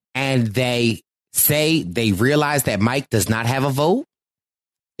 And they realize that Mike does not have a vote.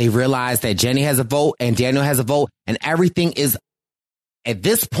 They realize that Jenny has a vote and Daniel has a vote, and everything is, at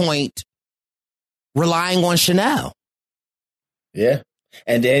this point, relying on Chanel. Yeah.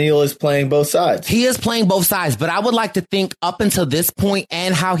 And Daniel is playing both sides. He is playing both sides, but I would like to think up until this point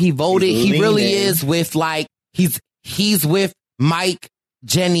and how he voted, he really is with like, he's with Mike,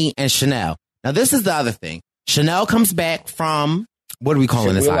 Jenny, and Chanel. Now, this is the other thing. Chanel comes back from, what are we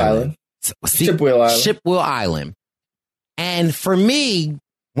calling this island? Shipwheel Island. Shipwheel Island. And for me,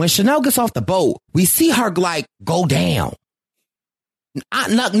 when Chanel gets off the boat, we see her like go down.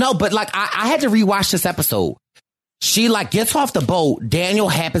 But like I had to rewatch this episode. She like gets off the boat. Daniel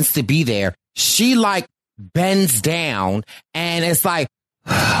happens to be there. She like bends down and it's like,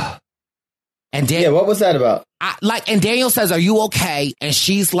 and Daniel, what was that about? And Daniel says, "Are you okay?" And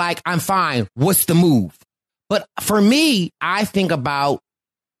she's like, "I'm fine. What's the move?" But for me, I think about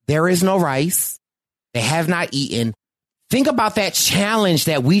there is no rice. They have not eaten. Think about that challenge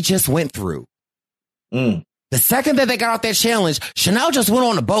that we just went through. The second that they got off that challenge, Chanel just went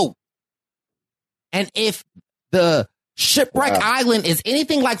on a boat. And if the Shipwreck Island is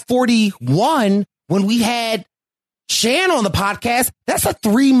anything like 41, when we had Shan on the podcast, that's a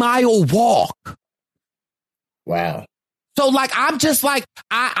 3-mile walk. Wow. So like, I'm just like,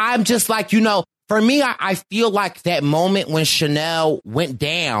 you know, for me, I feel like that moment when Chanel went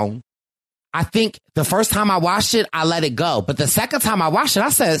down, I think the first time I watched it, I let it go. But the second time I watched it,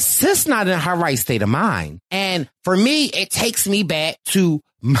 I said, sis not in her right state of mind. And for me, it takes me back to,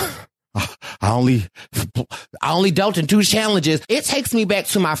 I only dealt in 2 challenges. It takes me back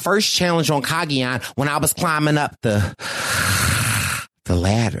to my first challenge on Cagayan when I was climbing up the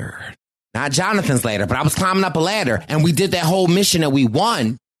ladder. Not Jonathan's ladder, but I was climbing up a ladder and we did that whole mission and we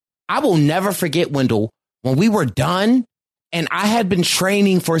won. I will never forget, Wendell, when we were done and I had been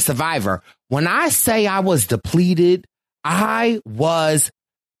training for Survivor. When I say I was depleted, I was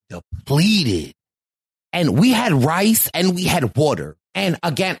depleted. And we had rice and we had water. And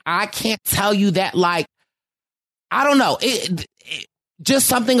again, I can't tell you that, like, I don't know. Just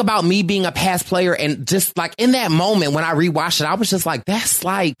something about me being a past player and just like in that moment when I rewatched it, I was just like, that's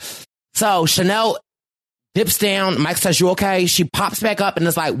like, so Chanel dips down. Mike says, you okay? She pops back up and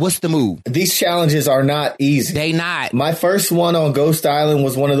it's like, what's the move? These challenges are not easy. They not. My first one on Ghost Island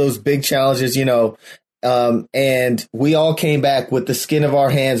was one of those big challenges, you know, and we all came back with the skin of our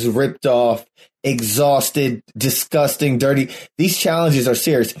hands ripped off, exhausted, disgusting, dirty. These challenges are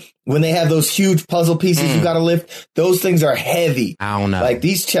serious. When they have those huge puzzle pieces you got to lift, those things are heavy. I don't know. Like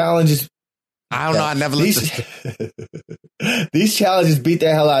these challenges. I don't know. I never looked These challenges beat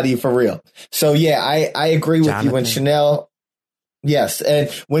the hell out of you for real. So yeah, I agree with you when Chanel Yes, and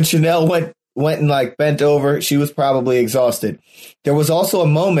when Chanel went and like bent over, she was probably exhausted. There was also a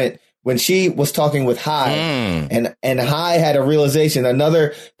moment when she was talking with Hai, and Hai had a realization.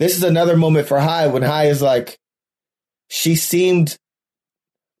 This is another moment for Hai when Hai is like, she seemed,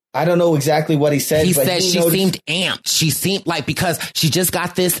 I don't know exactly what he said. He but said she seemed amped. She seemed like, because she just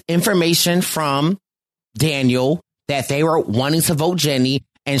got this information from Daniel that they were wanting to vote Jenny,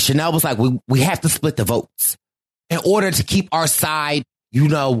 and Chanel was like, we have to split the votes in order to keep our side,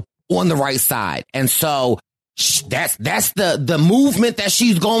 on the right side. And so that's the movement that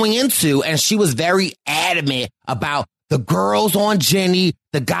she's going into. And she was very adamant about the girls on Jenny,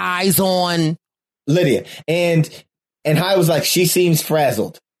 the guys on Lydia. And Hai was like, she seems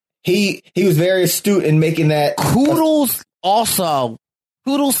frazzled. He was very astute in making that. Kudos to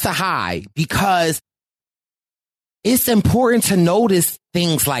Hai, because it's important to notice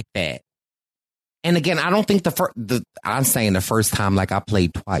things like that. And again, I don't think I'm saying the first time, like I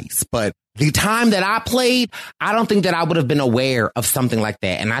played twice, but the time that I played, I don't think that I would have been aware of something like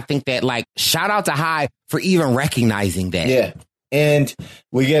that. And I think that, like, shout out to Hai for even recognizing that. Yeah. And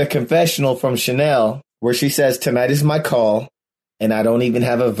we get a confessional from Chanel where she says, tonight is my call and I don't even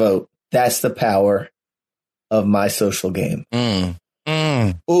have a vote. That's the power of my social game.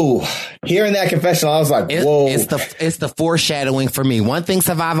 Ooh, hearing that confessional, I was like, whoa. It's the foreshadowing for me. One thing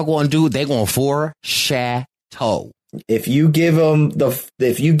Survivor going to do, they're going to foreshadow. If you give them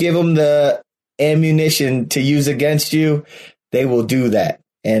the ammunition to use against you, they will do that.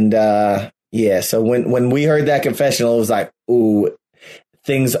 And so when we heard that confessional, it was like, ooh,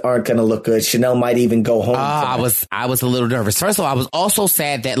 things aren't going to look good. Chanel might even go home. I was a little nervous. First of all, I was also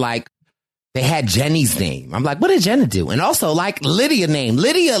sad that, like, they had Jenny's name. I'm like, what did Jenna do? And also, like, Lydia's name.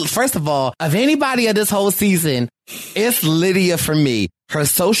 Lydia, first of all, of anybody of this whole season, it's Lydia for me. Her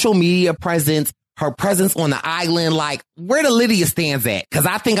social media presence, her presence on the island, like, where the Lydia stands at? Because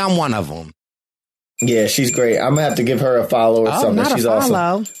I think I'm one of them. Yeah, she's great. I'm going to have to give her a follow or something. Not she's a follow.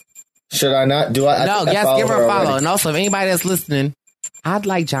 Awesome. Should I not? Do I? No, yes, give her a follow. And also, if anybody that's listening, I'd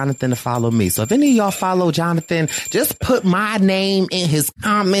like Jonathan to follow me. So if any of y'all follow Jonathan, just put my name in his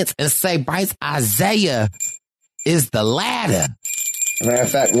comments and say Bryce Isaiah is the ladder. Matter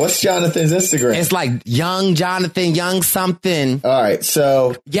of fact, what's Jonathan's Instagram? It's like Young Jonathan, Young something. All right,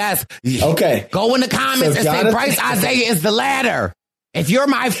 so. Yes. Okay. Go in the comments and say Bryce Isaiah is the ladder. If you're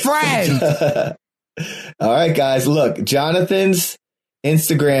my friend. All right, guys, look, Jonathan's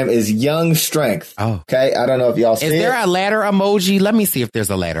Instagram is Young Strength. Oh. Okay. I don't know if y'all see it. Is there a ladder emoji? Let me see if there's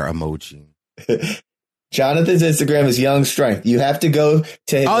a ladder emoji. Jonathan's Instagram is Young Strength. You have to go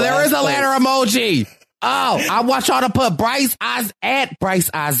to his there is a ladder emoji. Oh, I want y'all to put Bryce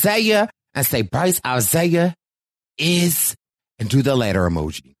Isaiah and say Bryce Isaiah is, and do the ladder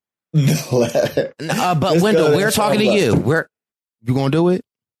emoji. But Wendell, we're talking to you. You gonna do it?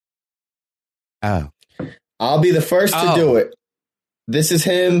 Oh. I'll be the first to do it. This is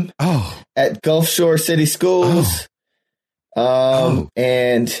him at Gulf Shore City Schools.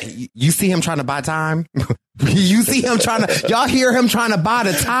 And you see him trying to buy time? You see him y'all hear him trying to buy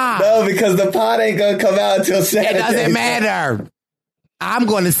the time. No, because the pod ain't going to come out until Saturday. It doesn't matter. I'm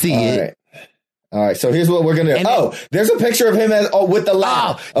going to see it. All right. So here's what we're going to do. There's a picture of him with the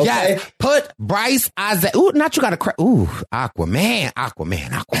ladder. Okay. Yes. Put Bryce Isaiah. Ooh, not you got to Aquaman.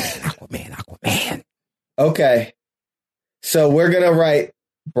 Okay. So we're going to write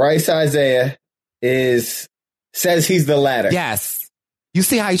Bryce Isaiah says he's the ladder. Yes. You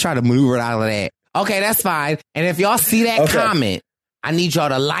see how you try to maneuver out of that. Okay, that's fine. And if y'all see that comment, I need y'all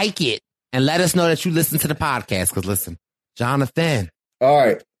to like it and let us know that you listen to the podcast. Because listen, Jonathan. All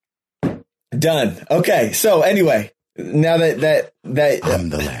right. Done. Okay. So anyway, now that I'm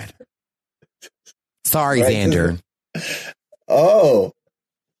the ladder. Sorry, right? Xander. Oh.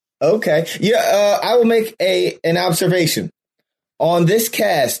 Okay. Yeah, I will make an observation. On this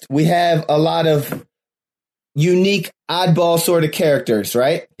cast, we have a lot of unique, oddball sort of characters,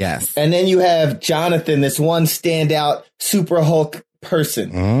 right? Yes. And then you have Jonathan, this one standout Super Hulk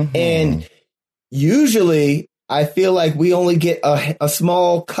person. Mm-hmm. And usually, I feel like we only get a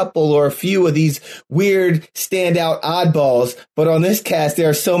small couple or a few of these weird, standout oddballs. But on this cast, there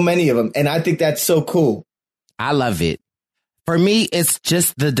are so many of them. And I think that's so cool. I love it. For me, it's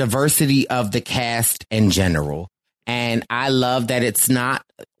just the diversity of the cast in general. And I love that it's not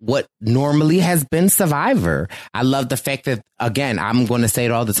what normally has been Survivor. I love the fact that, again, I'm going to say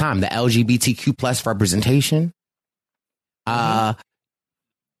it all the time, the LGBTQ plus representation, the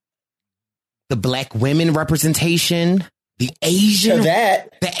Black women representation, the Asian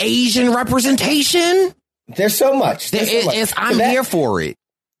representation. There's so much. I'm here for it.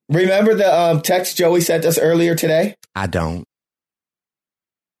 Remember the text Joey sent us earlier today? I don't.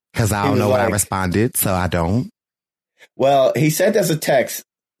 Because I don't know what I responded, so I don't. Well, he sent us a text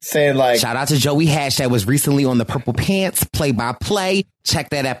saying like... Shout out to Joey Hatch that was recently on the Purple Pants play-by-play. Check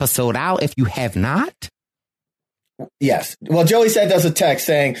that episode out if you have not. Yes. Well, Joey sent us a text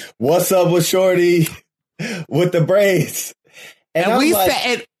saying, what's up with Shorty with the braids? And we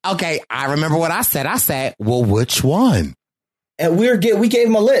said, okay, I remember what I said. I said, well, which one? And we gave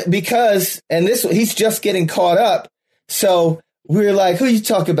him a lit because, and he's just getting caught up. So we were like, who you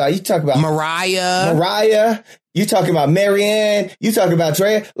talking about? You talk about Mariah. You talking about Marianne. You talking about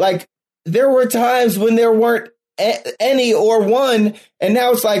Drea. Like, there were times when there weren't any or one. And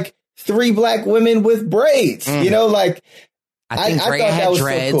now it's like 3 black women with braids, you know, like. I think Drea had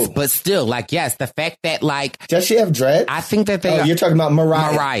dreads, so cool. But still, like, yes, the fact that, like. Does she have dreads? I think that you're talking about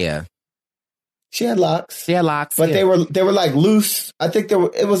Mariah. Mariah. She had locks. But they were like loose. I think it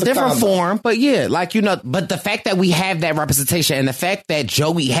was a different combo. form, but yeah, like, you know, but the fact that we have that representation and the fact that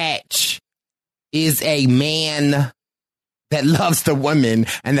Joey Hatch is a man that loves the women,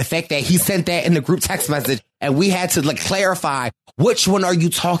 and the fact that he sent that in the group text message and we had to like clarify which one are you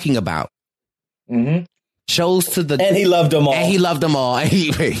talking about. Mm-hmm. Shows to the and he loved them all. And he loved them all. And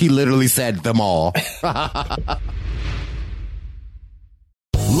he literally said them all.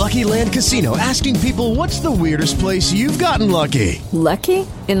 Lucky Land Casino, asking people, what's the weirdest place you've gotten lucky? Lucky?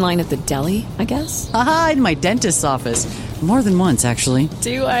 In line at the deli, I guess? Aha, in my dentist's office. More than once, actually.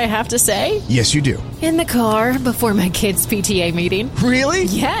 Do I have to say? Yes, you do. In the car before my kids' PTA meeting. Really?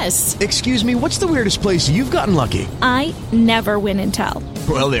 Yes. Excuse me, what's the weirdest place you've gotten lucky? I never win and tell.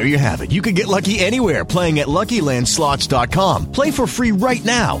 Well, there you have it. You can get lucky anywhere, playing at LuckyLandSlots.com. Play for free right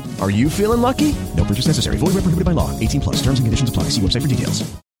now. Are you feeling lucky? No purchase necessary. Void where prohibited by law. 18+. Terms and conditions apply. See website for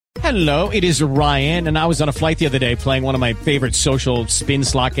details. Hello, it is Ryan, and I was on a flight the other day playing one of my favorite social spin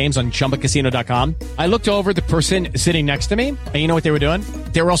slot games on ChumbaCasino.com. I looked over at the person sitting next to me, and you know what they were doing?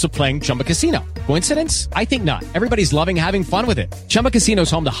 They were also playing Chumba Casino. Coincidence? I think not. Everybody's loving having fun with it. Chumba Casino is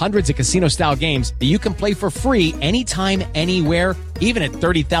home to hundreds of casino-style games that you can play for free anytime, anywhere, even at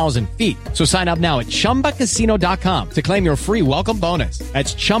 30,000 feet. So sign up now at ChumbaCasino.com to claim your free welcome bonus.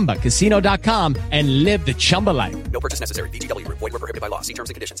 That's ChumbaCasino.com and live the Chumba life. No purchase necessary. VGW. Void where prohibited by law. See terms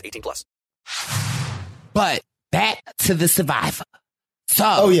and conditions. 18+. But back to the Survivor. So.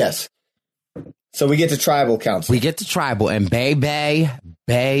 Oh, yes. So we get to Tribal Council. We get to Tribal, and Bay.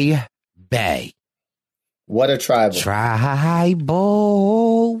 What a Tribal. Tribal.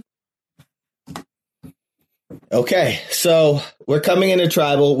 Okay, so we're coming into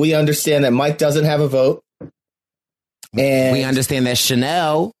Tribal. We understand that Mike doesn't have a vote. And we understand that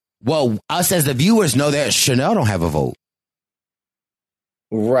Chanel, well, us as the viewers know that Chanel don't have a vote.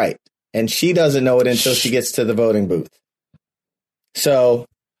 Right. And she doesn't know it until she gets to the voting booth. So.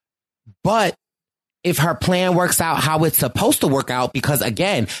 But if her plan works out how it's supposed to work out, because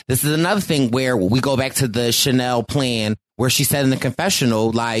again, this is another thing where we go back to the Chanel plan where she said in the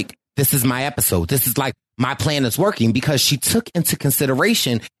confessional, like, this is my episode. This is like my plan is working, because she took into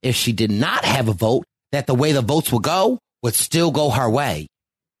consideration if she did not have a vote, that the way the votes would go would still go her way.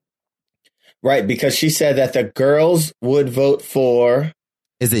 Right. Because she said that the girls would vote for.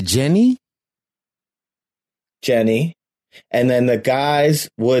 Is it Jenny? Jenny. And then the guys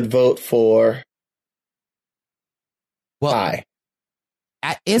would vote for. Well, High.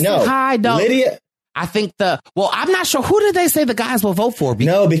 Isn't High, though? Lydia. I think I'm not sure. Who did they say the guys will vote for?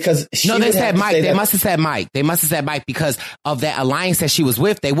 No, because they said Mike. They must have said Mike. They must have said Mike because of that alliance that she was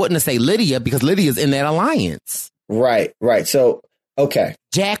with. They wouldn't have said Lydia because Lydia's in that alliance. Right. So, okay.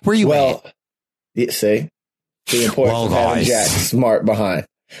 Jack, where you at? See? The importance of having Jack smart behind.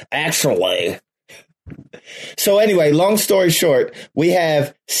 Actually. So anyway, long story short, we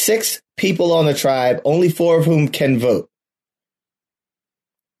have 6 people on the tribe, only 4 of whom can vote.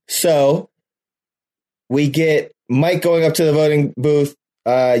 So we get Mike going up to the voting booth.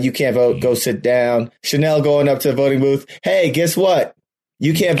 You can't vote. Go sit down. Chanel going up to the voting booth. Hey, guess what?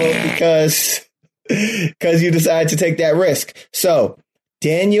 You can't vote because you decided to take that risk. So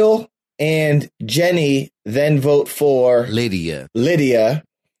Daniel and Jenny then vote for Lydia. Lydia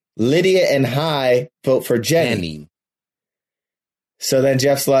and High vote for Jenny. So then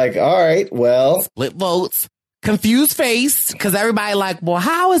Jeff's like, all right, well. Split votes. Confused face, because everybody like, well,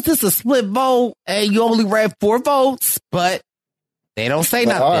 how is this a split vote? And you only read 4 votes, but they don't say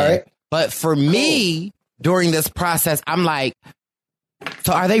nothing. All right. But for me, during this process, I'm like,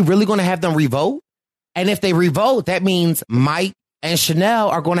 so are they really going to have them revote? And if they revote, that means Mike and Chanel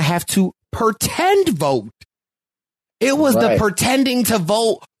are going to have to pretend vote. It was the pretending to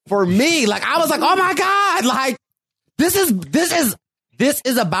vote for me. Like, I was like, oh my God, like, this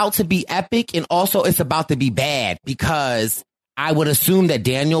is about to be epic, and also it's about to be bad, because I would assume that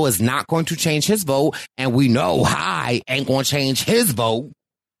Daniel is not going to change his vote, and we know Hai ain't going to change his vote.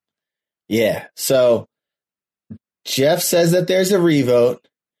 Yeah. So Jeff says that there's a revote,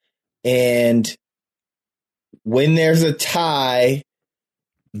 and when there's a tie,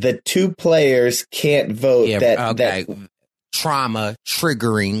 the two players can't vote. That trauma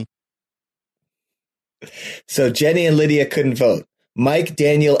triggering. So Jenny and Lydia couldn't vote. Mike,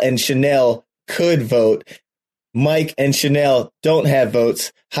 Daniel, and Chanel could vote. Mike and Chanel don't have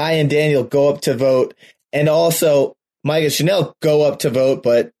votes. Hai and Daniel go up to vote. And also, Mike and Chanel go up to vote,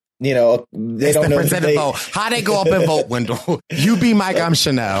 but, you know, they don't know. Vote. How they go up and vote, Wendell? You be Mike, I'm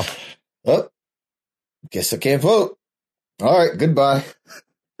Chanel. Oh, guess I can't vote. All right, goodbye.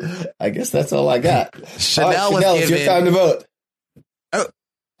 I guess that's all I got. Chanel, Chanel, it's your time to vote.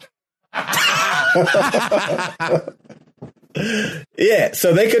 Yeah,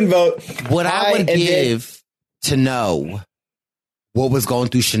 so they couldn't vote. What I would give to know what was going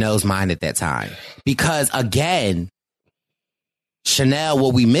through Chanel's mind at that time. Because, again, Chanel,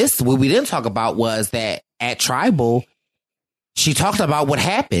 what we didn't talk about was that at Tribal, she talked about what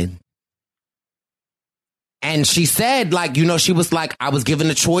happened. And she said, like, you know, she was like, I was given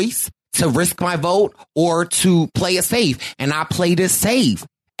a choice to risk my vote or to play it safe. And I played it safe.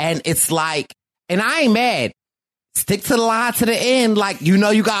 And it's like, and I ain't mad. Stick to the line to the end. Like, you know,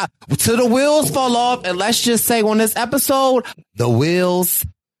 you got till the wheels fall off. And let's just say on this episode, the wheels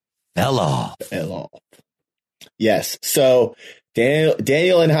fell off. Yes. So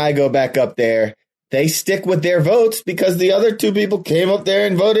Daniel and Hai go back up there. They stick with their votes because the other two people came up there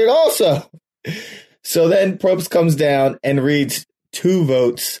and voted also. So then Probst comes down and reads 2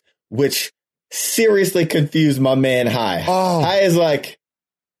 votes, which seriously confused my man Hai. Oh. Hai is like,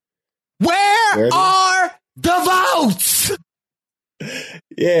 Where are the votes?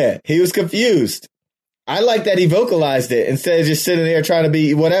 Yeah, he was confused. I like that he vocalized it instead of just sitting there trying to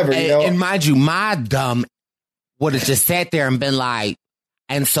be whatever, you know? And mind you, my dumb would have just sat there and been like,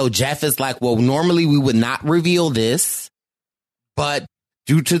 and so Jeff is like, well, normally we would not reveal this, but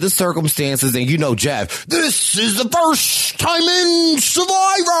due to the circumstances, and you know, Jeff, this is the first time in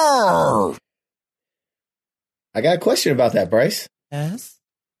Survivor. I got a question about that, Bryce. Yes?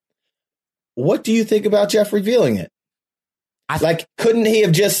 What do you think about Jeff revealing it? Couldn't he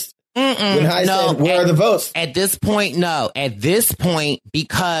have just, when Hai said, where are the votes? At this point, no. At this point,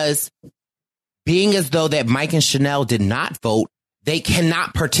 because being as though that Mike and Chanel did not vote, they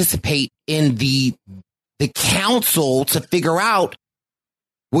cannot participate in the council to figure out,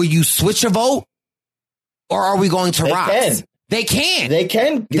 will you switch a vote or are we going to Rocks? They can. They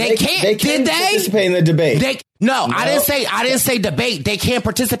can. They can't. Did they participate in the debate? No, I didn't say debate. They can't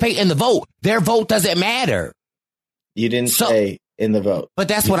participate in the vote. Their vote doesn't matter. You didn't say in the vote. But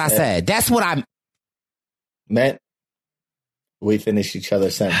that's what I said. That's what I meant. We finish each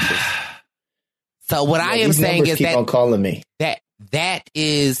other's sentences. So what I am saying is keep on calling me. That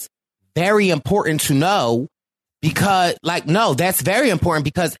is very important to know. Because, that's very important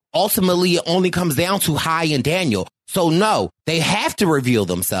because ultimately it only comes down to Hai and Daniel. So, no, they have to reveal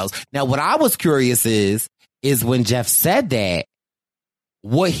themselves. Now, what I was curious is when Jeff said that,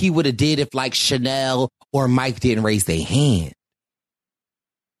 what he would have did if, Chanel or Mike didn't raise their hand.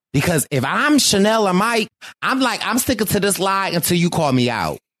 Because if I'm Chanel or Mike, I'm sticking to this lie until you call me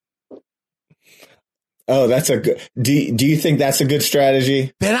out. Oh, that's a good... Do you think that's a good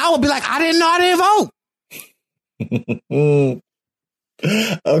strategy? Then I would be like, I didn't know I didn't vote.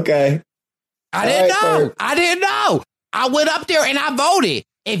 Okay. I didn't know. I went up there and I voted.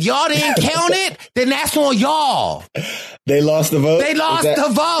 If y'all didn't count it, then that's on y'all. They lost the vote? They lost the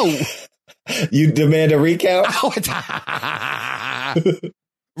vote. You demand a recount? Recount.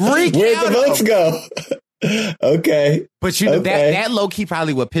 Where'd the votes go? Okay. But that low key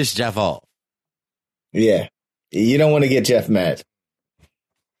probably would piss Jeff off. Yeah. You don't want to get Jeff mad.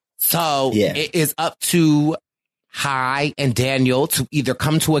 So it is up to Hai and Daniel to either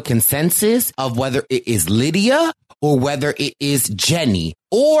come to a consensus of whether it is Lydia or whether it is Jenny,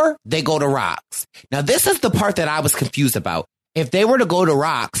 or they go to Rocks. Now, this is the part that I was confused about. If they were to go to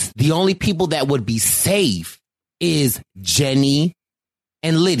Rocks, the only people that would be safe is Jenny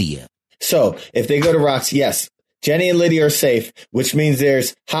and Lydia. So if they go to Rocks, yes, Jenny and Lydia are safe, which means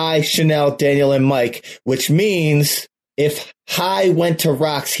there's Hai, Chanel, Daniel, and Mike, which means if Hai went to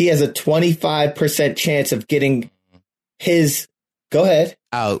Rocks, he has a 25% chance of getting his... Go ahead.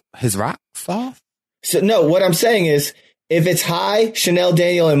 Oh, his Rocks off? So, no, what I'm saying is, if it's Hai, Chanel,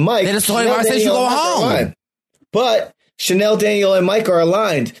 Daniel, and Mike... Then it's 25% you go home. But Chanel, Daniel, and Mike are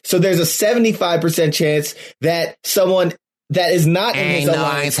aligned. So there's a 75% chance that someone that is not in his alliance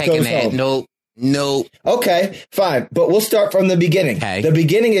I ain't taking goes that. home. No. Okay, fine. But we'll start from the beginning. Okay. The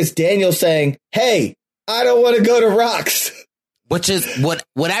beginning is Daniel saying, hey, I don't want to go to Rocks. Which is what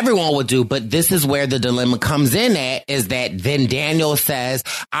everyone would do. But this is where the dilemma comes in at, is that then Daniel says,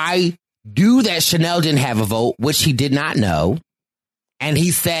 I knew that Chanel didn't have a vote, which he did not know. And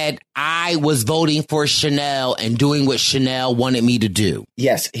he said, I was voting for Chanel and doing what Chanel wanted me to do.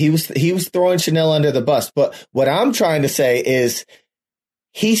 Yes, he was throwing Chanel under the bus. But what I'm trying to say is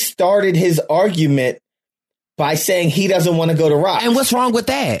he started his argument by saying he doesn't want to go to Rocks. And what's wrong with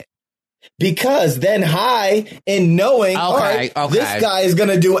that? Because then in knowing, all right, this guy is going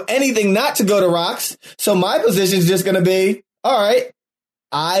to do anything not to go to Rocks. So my position is just going to be, all right,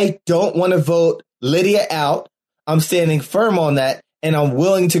 I don't want to vote Lydia out. I'm standing firm on that. And I'm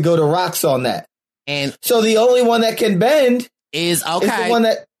willing to go to Rocks on that. And so the only one that can bend is the one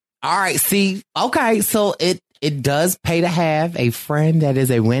that. All right. See. Okay. So it does pay to have a friend that is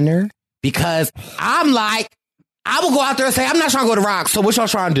a winner, because I'm like, I will go out there and say, I'm not trying to go to Rocks. So what y'all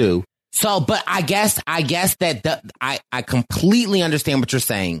trying to do? So, but I guess that I completely understand what you're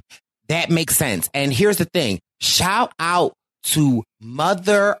saying. That makes sense. And here's the thing. Shout out to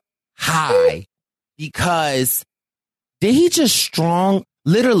Mother High, because did he just strong?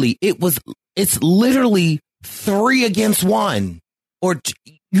 Literally, it's literally 3 against 1. Or,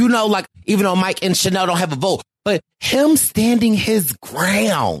 like, even though Mike and Chanel don't have a vote, but him standing his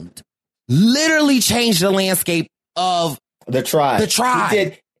ground literally changed the landscape of the tribe. He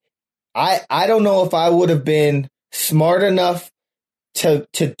did. I don't know if I would have been smart enough to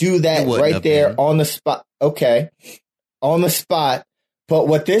do that right there on the spot. Okay. On the spot. But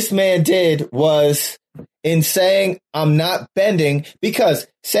what this man did was, in saying I'm not bending, because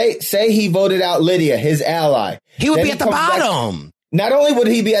say he voted out Lydia, his ally, he would be at the bottom. Not only would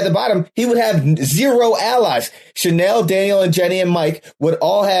he be at the bottom, he would have 0 allies. Chanel, Daniel, and Jenny and Mike would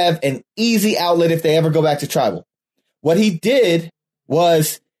all have an easy outlet if they ever go back to tribal. What he did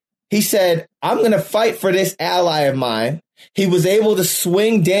was he said, I'm going to fight for this ally of mine. He was able to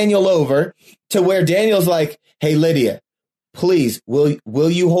swing Daniel over to where Daniel's like, hey, Lydia, please, will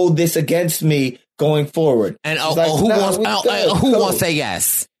you hold this against me going forward? And who wants to say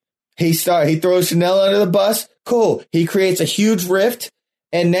yes? He throws Chanel under the bus. Cool. He creates a huge rift.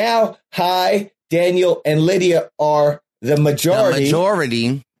 And now Daniel and Lydia are the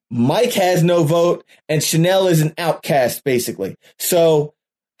majority. Mike has no vote, and Chanel is an outcast, basically. So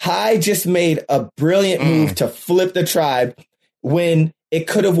High just made a brilliant move to flip the tribe when it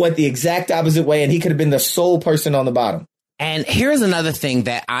could have went the exact opposite way, and he could have been the sole person on the bottom. And here's another thing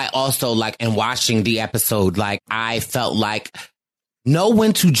that I also like in watching the episode. Like, I felt like know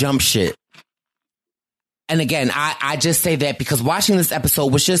when to jump shit. And again, I just say that because watching this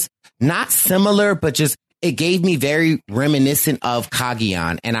episode was just not similar, but just it gave me very reminiscent of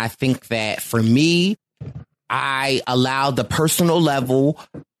Cagayan. And I think that for me, I allowed the personal level.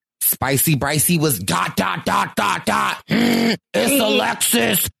 Spicy Bricey was ... It's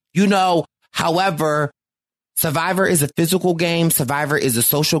Alexis, However, Survivor is a physical game. Survivor is a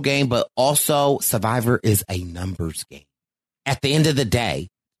social game, but also Survivor is a numbers game. At the end of the day,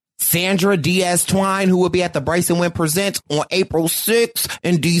 Sandra Diaz Twine, who will be at the Bryson Wynn Presents on April 6th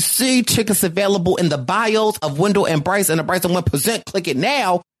in DC. Tickets available in the bios of Wendell and Bryce and the Bryson Wynn Present. Click it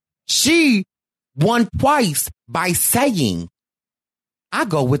now. She won twice by saying, I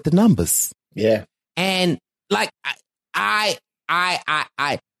go with the numbers. Yeah. And like, I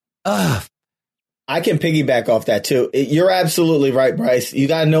can piggyback off that too. You're absolutely right, Bryce. You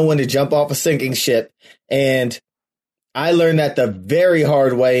got to know when to jump off a sinking ship. And I learned that the very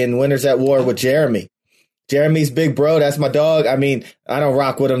hard way in Winners at War with Jeremy. Jeremy's big bro. That's my dog. I mean, I don't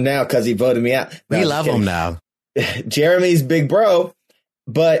rock with him now because he voted me out. We love him now. Jeremy's big bro.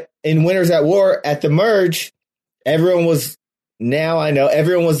 But in Winners at War at the merge, everyone was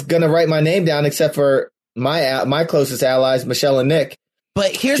going to write my name down except for my closest allies, Michelle and Nick.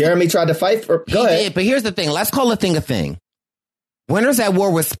 But Jeremy tried to fight for. Go ahead. But here's the thing. Let's call a thing a thing. Winners at War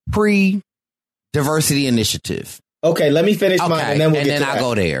was pre-diversity initiative. Okay, let me finish mine, and then I'll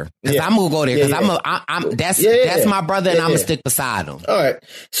go there because I'm gonna go there because that's my brother, and I'm gonna stick beside him. All right.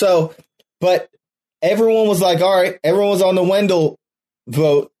 So, but everyone was like, all right, everyone was on the Wendell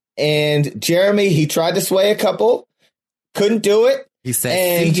vote, and Jeremy, he tried to sway a couple, couldn't do it. He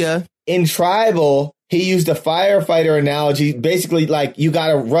said, "See ya." In tribal, he used a firefighter analogy, basically like you got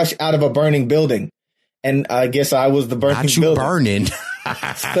to rush out of a burning building, and I guess I was the burning building. Burning.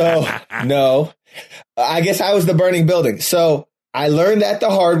 So no. I guess I was the burning building. So I learned that the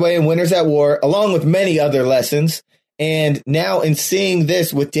hard way in Winners at War, along with many other lessons. And now in seeing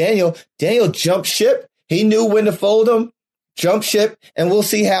this with Daniel jumped ship. He knew when to fold him. jump ship, and we'll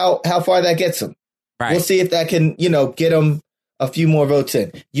see how far that gets them. Right. We'll see if that can, get them a few more votes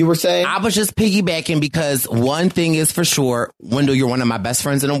in. You were saying? I was just piggybacking because one thing is for sure, Wendell, you're one of my best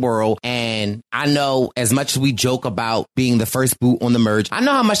friends in the world. And I know as much as we joke about being the first boot on the merge, I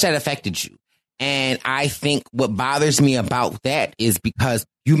know how much that affected you. And I think what bothers me about that is because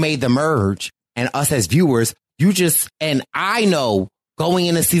you made the merge and us as viewers, and I know going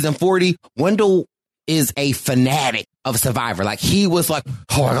into season 40, Wendell is a fanatic of Survivor. Like he was like,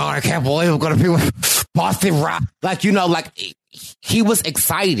 oh my God, I can't believe I'm going to be with Boston Rob. Like, he was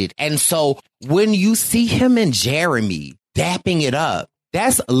excited. And so when you see him and Jeremy dapping it up,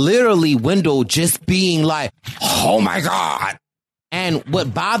 that's literally Wendell just being like, oh my God. And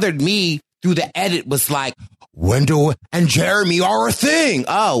what bothered me through the edit was like, Wendell and Jeremy are a thing.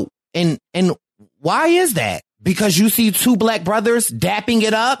 Oh, and why is that? Because you see two black brothers dapping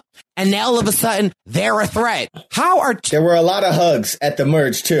it up and now all of a sudden they're a threat. There were a lot of hugs at the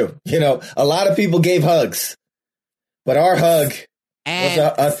merge too. A lot of people gave hugs, but our hug was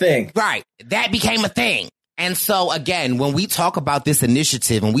a thing. Right. That became a thing. And so again, when we talk about this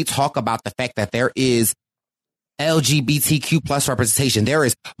initiative and we talk about the fact that there is LGBTQ plus representation, there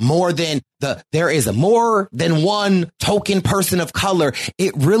is more than one token person of color.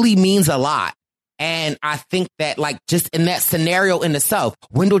 It really means a lot. And I think that just in that scenario in itself,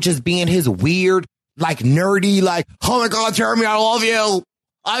 Wendell just being his weird, nerdy, oh my God, Jeremy, I love you.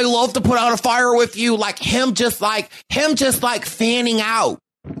 I love to put out a fire with you. Him just fanning out.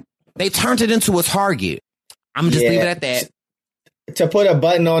 They turned it into a target. I'm just leaving it at that. To put a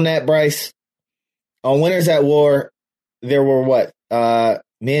button on that, Bryce, on Winners at War, there were what?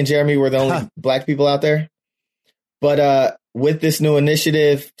 Me and Jeremy were the only black people out there. But with this new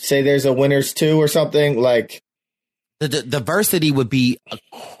initiative, say there's a Winners 2 or something, the diversity would be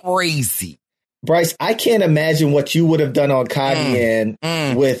crazy. Bryce, I can't imagine what you would have done on Cayenne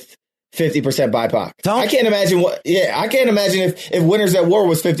with 50% BIPOC. I can't imagine I can't imagine if Winners at War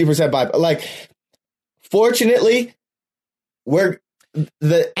was 50% BIPOC. Fortunately,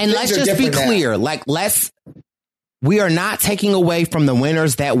 let's just be clear. We are not taking away from the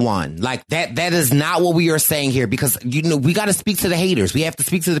winners that won. That is not what we are saying here, because we got to speak to the haters. We have to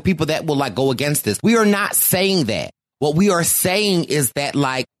speak to the people that will go against this. We are not saying that. What we are saying is that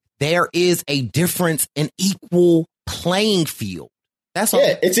there is a difference in equal playing field. That's all.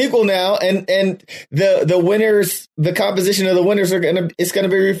 Yeah, it's equal now, and the winners, the composition of the winners it's gonna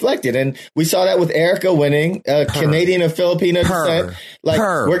be reflected, and we saw that with Erica winning, Canadian and Filipino descent.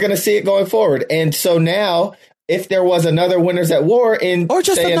 We're gonna see it going forward, and so now, if there was another Winners at War in or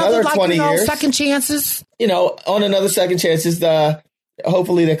just say another 20 years, second chances, on another second chances,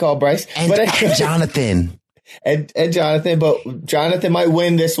 hopefully they call Bryce and Jonathan. And Jonathan, but Jonathan might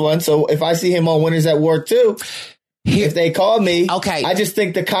win this one. So if I see him on Winners at War 2, if they call me, okay, I just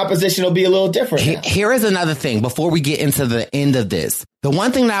think the composition will be a little different. Here is another thing before we get into the end of this. The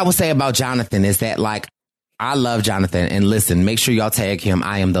one thing that I would say about Jonathan is that I love Jonathan, and listen, make sure y'all tag him.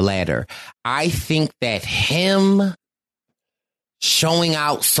 I am the ladder. I think that him showing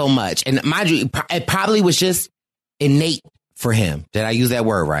out so much, and mind you, it probably was just innate for him. Did I use that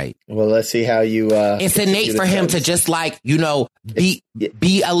word right? Well, let's see how you. It's innate for him to just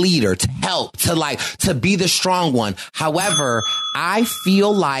be a leader, to help, to be the strong one. However, I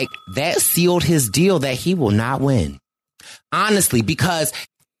feel like that sealed his deal that he will not win. Honestly, because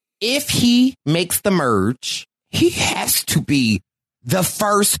if he makes the merge, he has to be the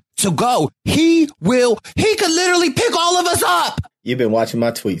first to go. He could literally pick all of us up. You've been watching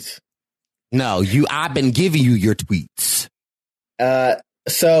my tweets. No, I've been giving you your tweets.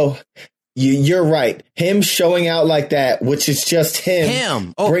 So you're right. Him showing out like that, which is just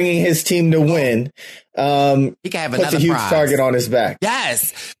him bringing his team to win. He can have puts a huge target on his back.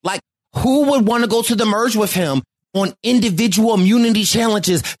 Yes. Who would want to go to the merge with him on individual immunity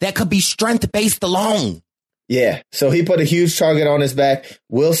challenges that could be strength based alone? Yeah. So he put a huge target on his back.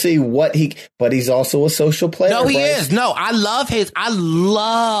 We'll see but he's also a social player. No, he is. No, I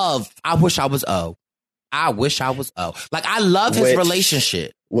wish I was O. I love his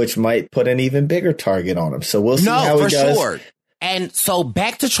relationship. Which might put an even bigger target on him. So we'll see how he does. No, for sure. And so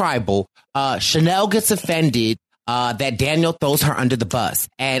back to Tribal, Chanel gets offended that Daniel throws her under the bus.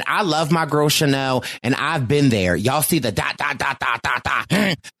 And I love my girl Chanel, and I've been there. Y'all see the ...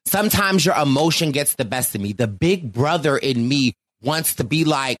 Sometimes your emotion gets the best of me. The big brother in me wants to be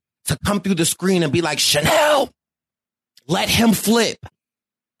to come through the screen and be like, Chanel, let him flip.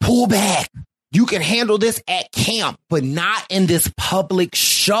 Pull back. You can handle this at camp, but not in this public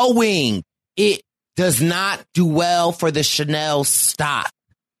showing. It does not do well for the Chanel stock,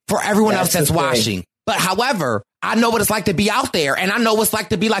 for everyone else that's watching. But however, I know what it's like to be out there. And I know what it's like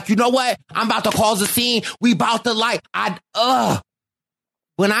to be like, you know what? I'm about to cause a scene. We about to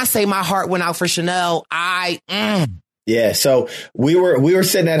when I say my heart went out for Chanel, Yeah. So we were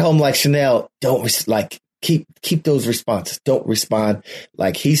sitting at home like, Chanel, don't keep those responses. Don't respond.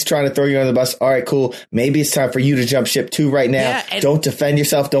 Like, he's trying to throw you under the bus. All right, cool. Maybe it's time for you to jump ship too right now. Yeah, don't defend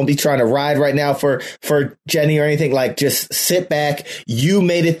yourself. Don't be trying to ride right now for Jenny or anything. Like, just sit back. You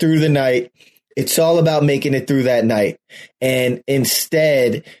made it through the night. It's all about making it through that night. And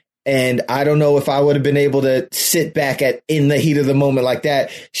instead, and I don't know if I would have been able to sit back in the heat of the moment like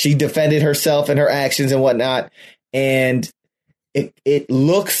that. She defended herself and her actions and whatnot. And it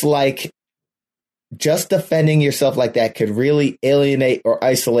looks like just defending yourself like that could really alienate or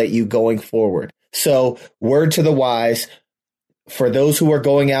isolate you going forward. So, word to the wise, for those who are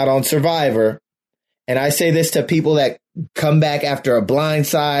going out on Survivor, and I say this to people that come back after a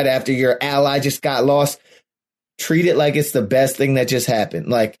blindside, after your ally just got lost, treat it like it's the best thing that just happened.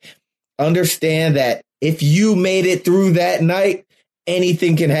 Like, understand that if you made it through that night,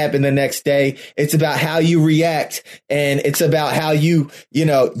 anything can happen the next day. It's about how you react, and it's about how you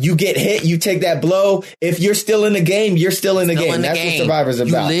get hit, you take that blow. If you're still in the game, you're still in the game. That's what Survivor's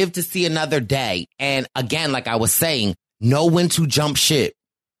about. You live to see another day. And again, like I was saying, know when to jump ship.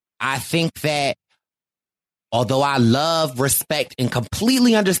 I think that although I love, respect, and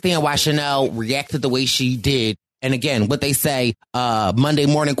completely understand why Chanel reacted the way she did, and again, what they say, Monday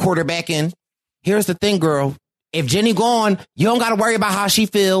morning quarterbacking, here's the thing, girl. If Jenny gone, you don't got to worry about how she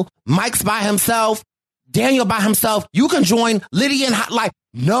feel. Mike's by himself. Daniel by himself. You can join Lydia and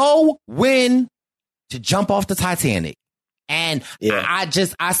know when to jump off the Titanic. And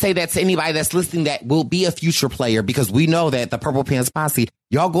I say that to anybody that's listening that will be a future player, because we know that the Purple Pants Posse,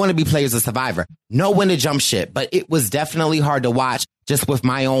 y'all going to be players of Survivor. Know when to jump ship. But it was definitely hard to watch just with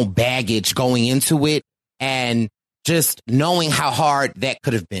my own baggage going into it and just knowing how hard that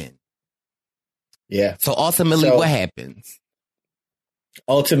could have been. Yeah. So ultimately, what happens?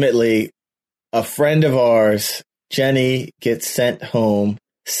 Ultimately, a friend of ours, Jenny, gets sent home,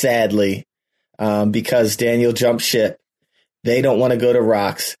 sadly, because Daniel jumped ship. They don't want to go to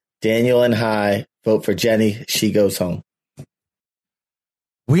Rocks. Daniel and Hai vote for Jenny. She goes home.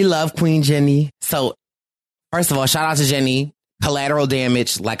 We love Queen Jenny. So, first of all, shout out to Jenny. Collateral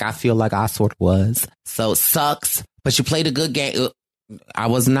damage, like I feel like I sort of was. So, sucks. But you played a good game. I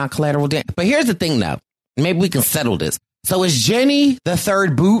was not collateral damage. But here's the thing, though. Maybe we can settle this. So is Jenny the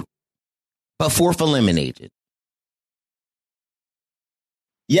third boot, but fourth eliminated?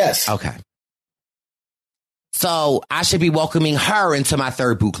 Yes. Okay. So I should be welcoming her into my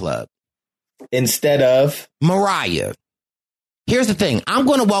third boot club. Instead of Mariah. Here's the thing. I'm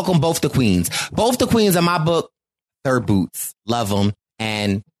going to welcome both the queens. Both the queens in my book, third boots. Love them.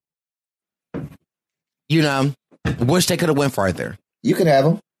 And, wish they could have went farther. You can have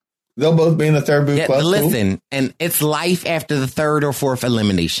them. They'll both be in the third boot club. Listen, and it's life after the third or fourth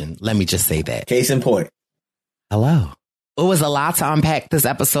elimination. Let me just say that. Case in point. Hello. It was a lot to unpack this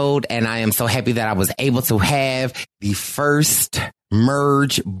episode, and I am so happy that I was able to have the first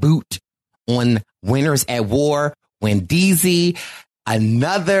merge boot on Winners at War. Wendeezy,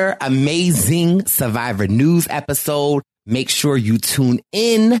 another amazing Survivor News episode. Make sure you tune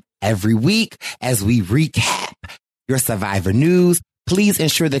in every week as we recap your Survivor News. Please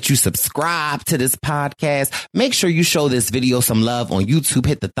ensure that you subscribe to this podcast. Make sure you show this video some love on YouTube.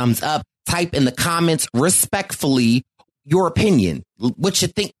 Hit the thumbs up. Type in the comments respectfully your opinion. What you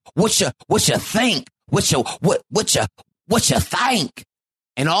think? What you think? What you think?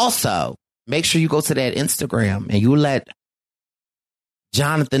 And also, make sure you go to that Instagram and you let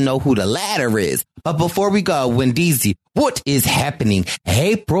Jonathan know who the ladder is. But before we go, Wendeezy, what is happening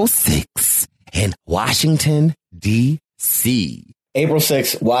April 6th in Washington, D.C.? April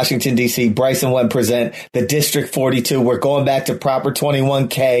 6th, Washington, D.C., Bryson Webb present the District 42. We're going back to Proper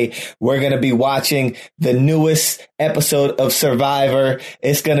 21K. We're going to be watching the newest episode of Survivor.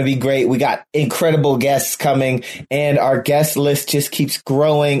 It's going to be great. We got incredible guests coming, and our guest list just keeps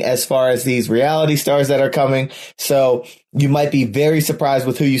growing as far as these reality stars that are coming. So you might be very surprised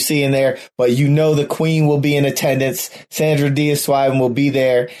with who you see in there, but the Queen will be in attendance. Sandra Diaz-Swiden will be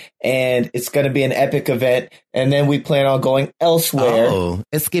there, and it's going to be an epic event. And then we plan on going elsewhere. Oh,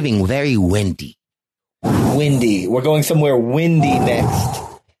 it's giving very windy. Windy. We're going somewhere windy next.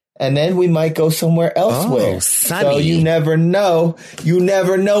 And then we might go somewhere elsewhere. Oh, sunny. So you never know. You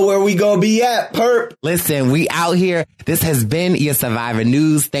never know where we gonna be at, Perp. Listen, we out here. This has been your Survivor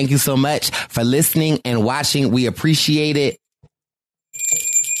News. Thank you so much for listening and watching. We appreciate it.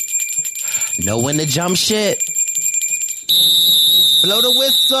 Know when to jump shit. Blow the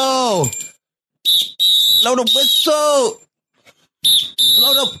whistle. Blow the whistle.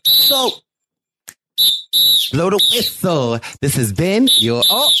 Blow the whistle. Blow the whistle. This has been your...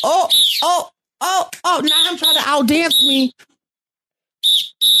 Oh, now I'm trying to outdance me.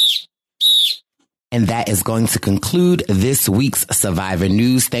 And that is going to conclude this week's Survivor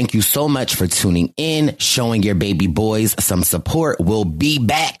News. Thank you so much for tuning in, showing your baby boys some support. We'll be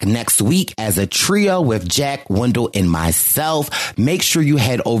back next week as a trio with Jack, Wendell, and myself. Make sure you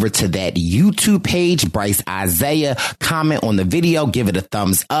head over to that YouTube page, Bryce Isaiah, comment on the video, give it a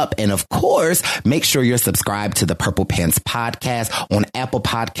thumbs up. And of course, make sure you're subscribed to the Purple Pants Podcast on Apple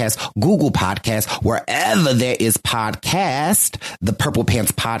Podcasts, Google Podcasts, wherever there is podcast. The Purple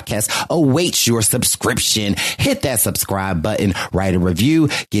Pants Podcast awaits your subscription. Hit that subscribe button, write a review,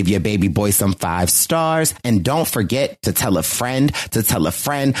 give your baby boy some 5 stars, and don't forget to tell a friend, to tell a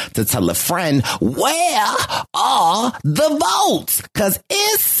friend, to tell a friend, where are the votes? Cause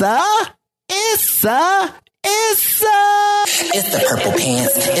it's the Purple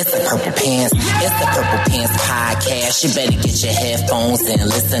Pants. It's the Purple Pants. It's the Purple Pants Podcast. You better get your headphones and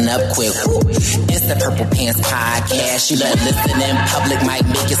listen up quick. Woo. It's the Purple Pants Podcast. You better listen in public, might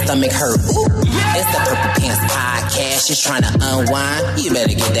make your stomach hurt. Woo. It's the Purple Pants Podcast. You're trying to unwind, you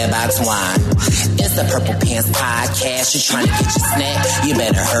better get that box wine. It's the Purple Pants Podcast. You're trying to get your snack, you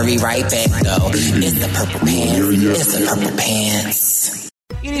better hurry right back though. It's the Purple Pants. It's the Purple Pants.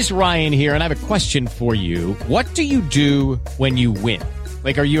 It is Ryan here, and I have a question for you. What do you do when you win?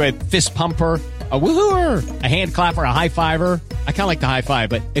 Like, are you a fist pumper, a woohooer, a hand clapper, a high fiver? I kind of like the high five,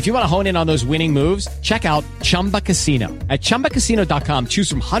 but if you want to hone in on those winning moves, check out Chumba Casino. At ChumbaCasino.com, choose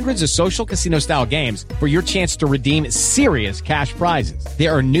from hundreds of social casino-style games for your chance to redeem serious cash prizes.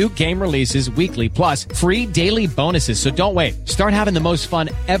 There are new game releases weekly, plus free daily bonuses. So don't wait. Start having the most fun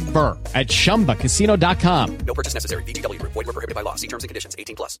ever at ChumbaCasino.com. No purchase necessary. VGW Group. Void where prohibited by law. See terms and conditions.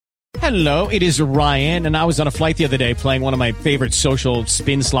 18+. Hello, it is Ryan, and I was on a flight the other day playing one of my favorite social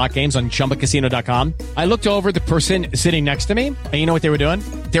spin slot games on ChumbaCasino.com. I looked over at the person sitting next to me, and you know what they were doing?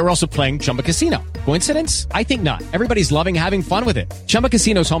 They were also playing Chumba Casino. Coincidence? I think not. Everybody's loving having fun with it. Chumba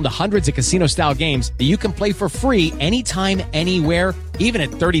Casino is home to hundreds of casino-style games that you can play for free anytime, anywhere, even at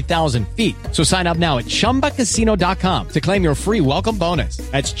 30,000 feet. So sign up now at ChumbaCasino.com to claim your free welcome bonus.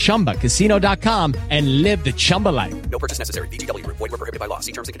 That's ChumbaCasino.com and live the Chumba life. No purchase necessary. VGW Group. Void where prohibited by law.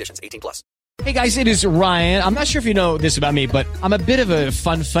 See terms and conditions. 18+. Hey guys, it is Ryan. I'm not sure if you know this about me, but I'm a bit of a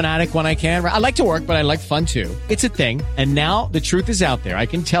fun fanatic when I can. I like to work, but I like fun too. It's a thing. And now the truth is out there. I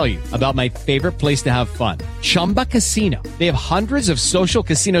can tell you about my favorite place to have fun. Chumba Casino. They have hundreds of social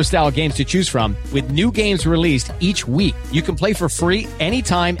casino style games to choose from with new games released each week. You can play for free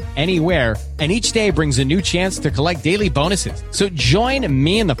anytime, anywhere. And each day brings a new chance to collect daily bonuses. So join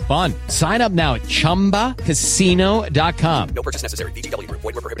me in the fun. Sign up now at ChumbaCasino.com. No purchase necessary. VGW Group.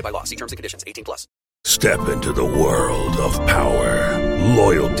 Void where prohibited by law. See terms and conditions. 18+. Step into the world of power,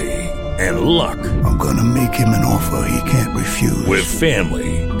 loyalty, and luck. I'm gonna make him an offer he can't refuse. With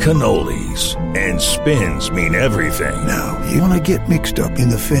family, cannolis, and spins mean everything. Now, you wanna get mixed up in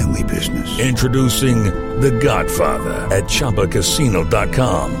the family business. Introducing The Godfather at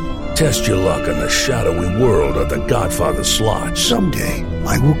ChumbaCasino.com. Test your luck in the shadowy world of The Godfather slot. Someday,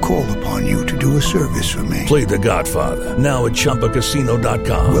 I will call upon you to do a service for me. Play The Godfather, now at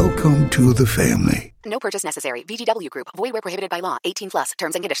ChumbaCasino.com. Welcome to the family. No purchase necessary. VGW Group. Void where prohibited by law. 18+.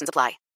 Terms and conditions apply.